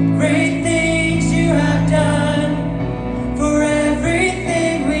 great things you have done. For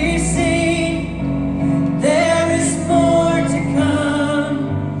everything we've seen, there is more to come.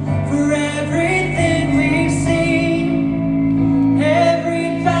 For everything we've seen,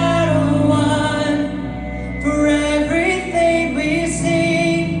 every battle won. For everything we've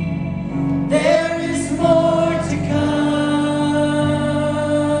seen, there is more to come.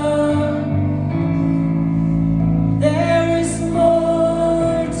 There is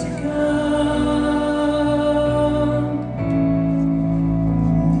more to come.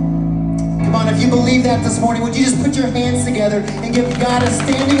 Come on, if you believe that this morning, would you just put your hands together and give God a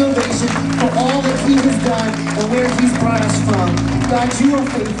standing ovation for all that He has done and where He's brought us from. God, you are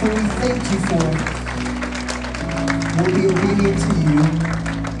faithful. We thank you for it. We'll be obedient to you.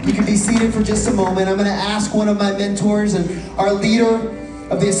 You can be seated for just a moment. I'm going to ask one of my mentors and our leader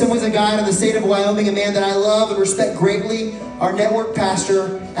of the Assemblies of God in the state of Wyoming, a man that I love and respect greatly, our network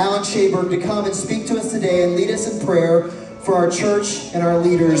pastor, Alan Shaberg, to come and speak to us today and lead us in prayer for our church and our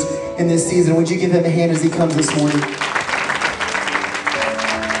leaders in this season. Would you give him a hand as he comes this morning?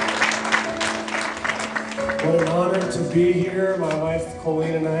 What an honor to be here. My wife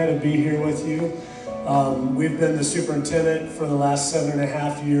Colleen and I to be here with you. We've been the superintendent for the last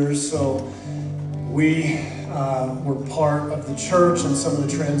 7.5 years, so we were part of the church and some of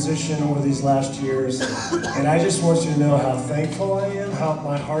the transition over these last years. And I just want you to know how thankful I am, how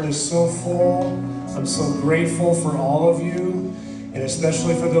my heart is so full. I'm so grateful for all of you, and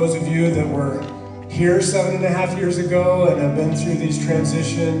especially for those of you that were here 7.5 years ago and have been through these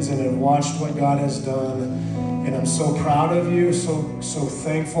transitions and have watched what God has done. And I'm so proud of you, so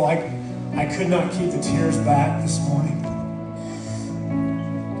thankful. I could not keep the tears back this morning.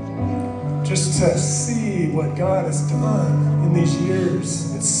 Just to see what God has done in these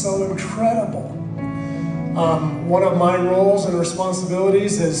years, it's so incredible. One of my roles and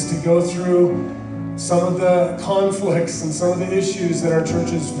responsibilities is to go through some of the conflicts and some of the issues that our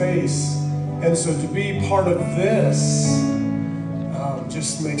churches face. And so to be part of this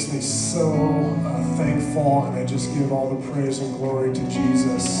just makes me so thankful, and I just give all the praise and glory to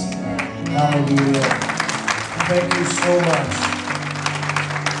Jesus. Hallelujah. thank you so much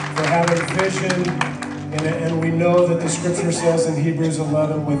for having vision. And we know that the scripture says in Hebrews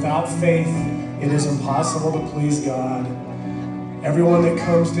 11, without faith, it is impossible to please God. Everyone that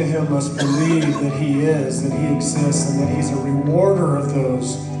comes to him must believe that he is, that he exists, and that he's a rewarder of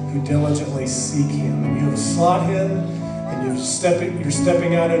those who diligently seek him. And you have sought him, and you're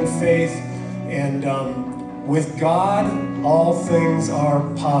stepping out in faith, and with God, all things are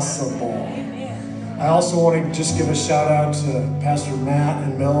possible. I also want to just give a shout out to Pastor Matt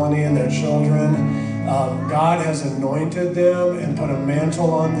and Melanie and their children. God has anointed them and put a mantle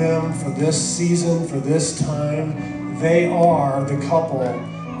on them for this season, for this time. They are the couple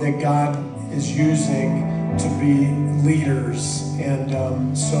that God is using to be leaders.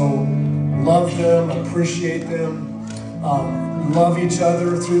 And so love them, appreciate them, love each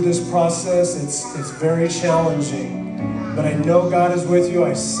other through this process. It's very challenging, but I know God is with you.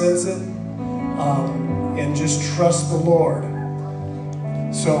 I sense it. And just trust the Lord.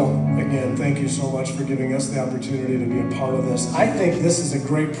 So, again, thank you so much for giving us the opportunity to be a part of this. I think this is a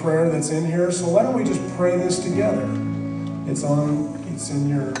great prayer that's in here, so why don't we just pray this together? It's in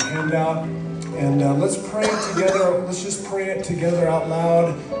your handout. And let's pray it together. Let's just pray it together out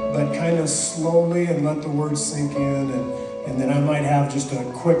loud, but kind of slowly, and let the words sink in. And then I might have just a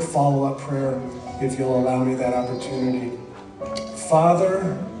quick follow-up prayer if you'll allow me that opportunity.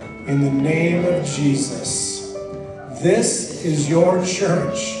 Father, in the name of Jesus, this is your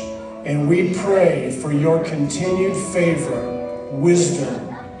church, and we pray for your continued favor,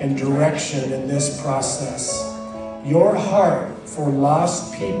 wisdom, and direction in this process. Your heart for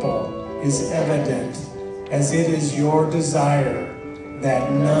lost people is evident, as it is your desire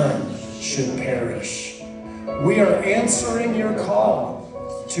that none should perish. We are answering your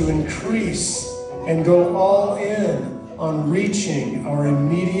call to increase and go all in on reaching our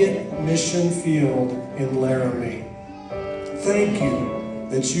immediate mission field in Laramie. Thank you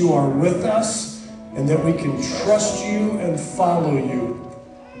that you are with us and that we can trust you and follow you.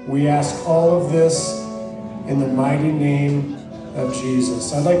 We ask all of this in the mighty name of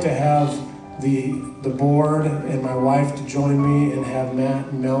Jesus. I'd like to have the board and my wife to join me, and have Matt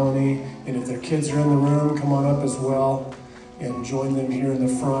and Melanie, and if their kids are in the room, come on up as well and join them here in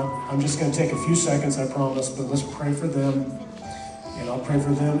the front. I'm just going to take a few seconds, I promise, but let's pray for them. And I'll pray for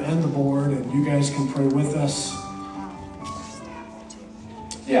them and the board, and you guys can pray with us.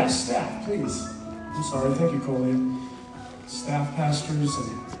 Yeah, staff, please. I'm sorry, thank you, Colleen. Staff, pastors,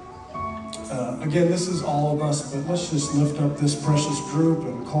 and again, this is all of us, but let's just lift up this precious group,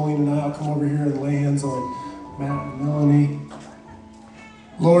 and Colleen and I'll come over here and lay hands on Matt and Melanie.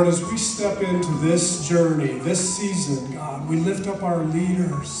 Lord, as we step into this journey, this season, God, we lift up our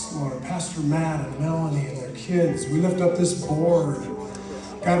leaders, Lord, Pastor Matt and Melanie and their kids. We lift up this board.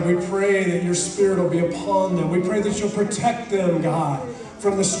 God, we pray that your Spirit will be upon them. We pray that you'll protect them, God,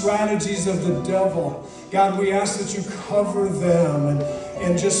 from the strategies of the devil. God, we ask that you cover them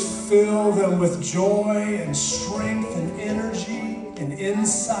and just fill them with joy and strength and energy and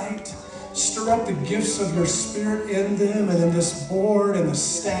insight. Stir up the gifts of your Spirit in them and in this board and the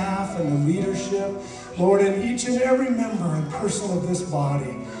staff and the leadership. Lord, in each and every member and person of this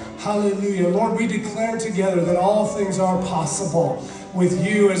body. Hallelujah. Lord, we declare together that all things are possible with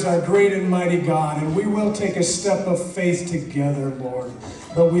you as our great and mighty God. And we will take a step of faith together, Lord.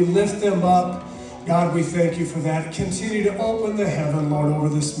 But we lift them up. God, we thank you for that. Continue to open the heaven, Lord, over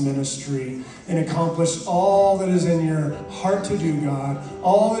this ministry and accomplish all that is in your heart to do, God.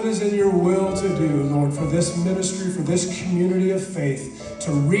 All that is in your will to do, Lord, for this ministry, for this community of faith,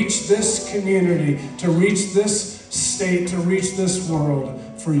 to reach this community, to reach this state, to reach this world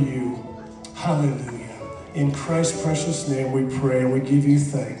for you. Hallelujah. In Christ's precious name we pray and we give you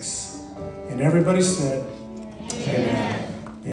thanks. And everybody said, amen.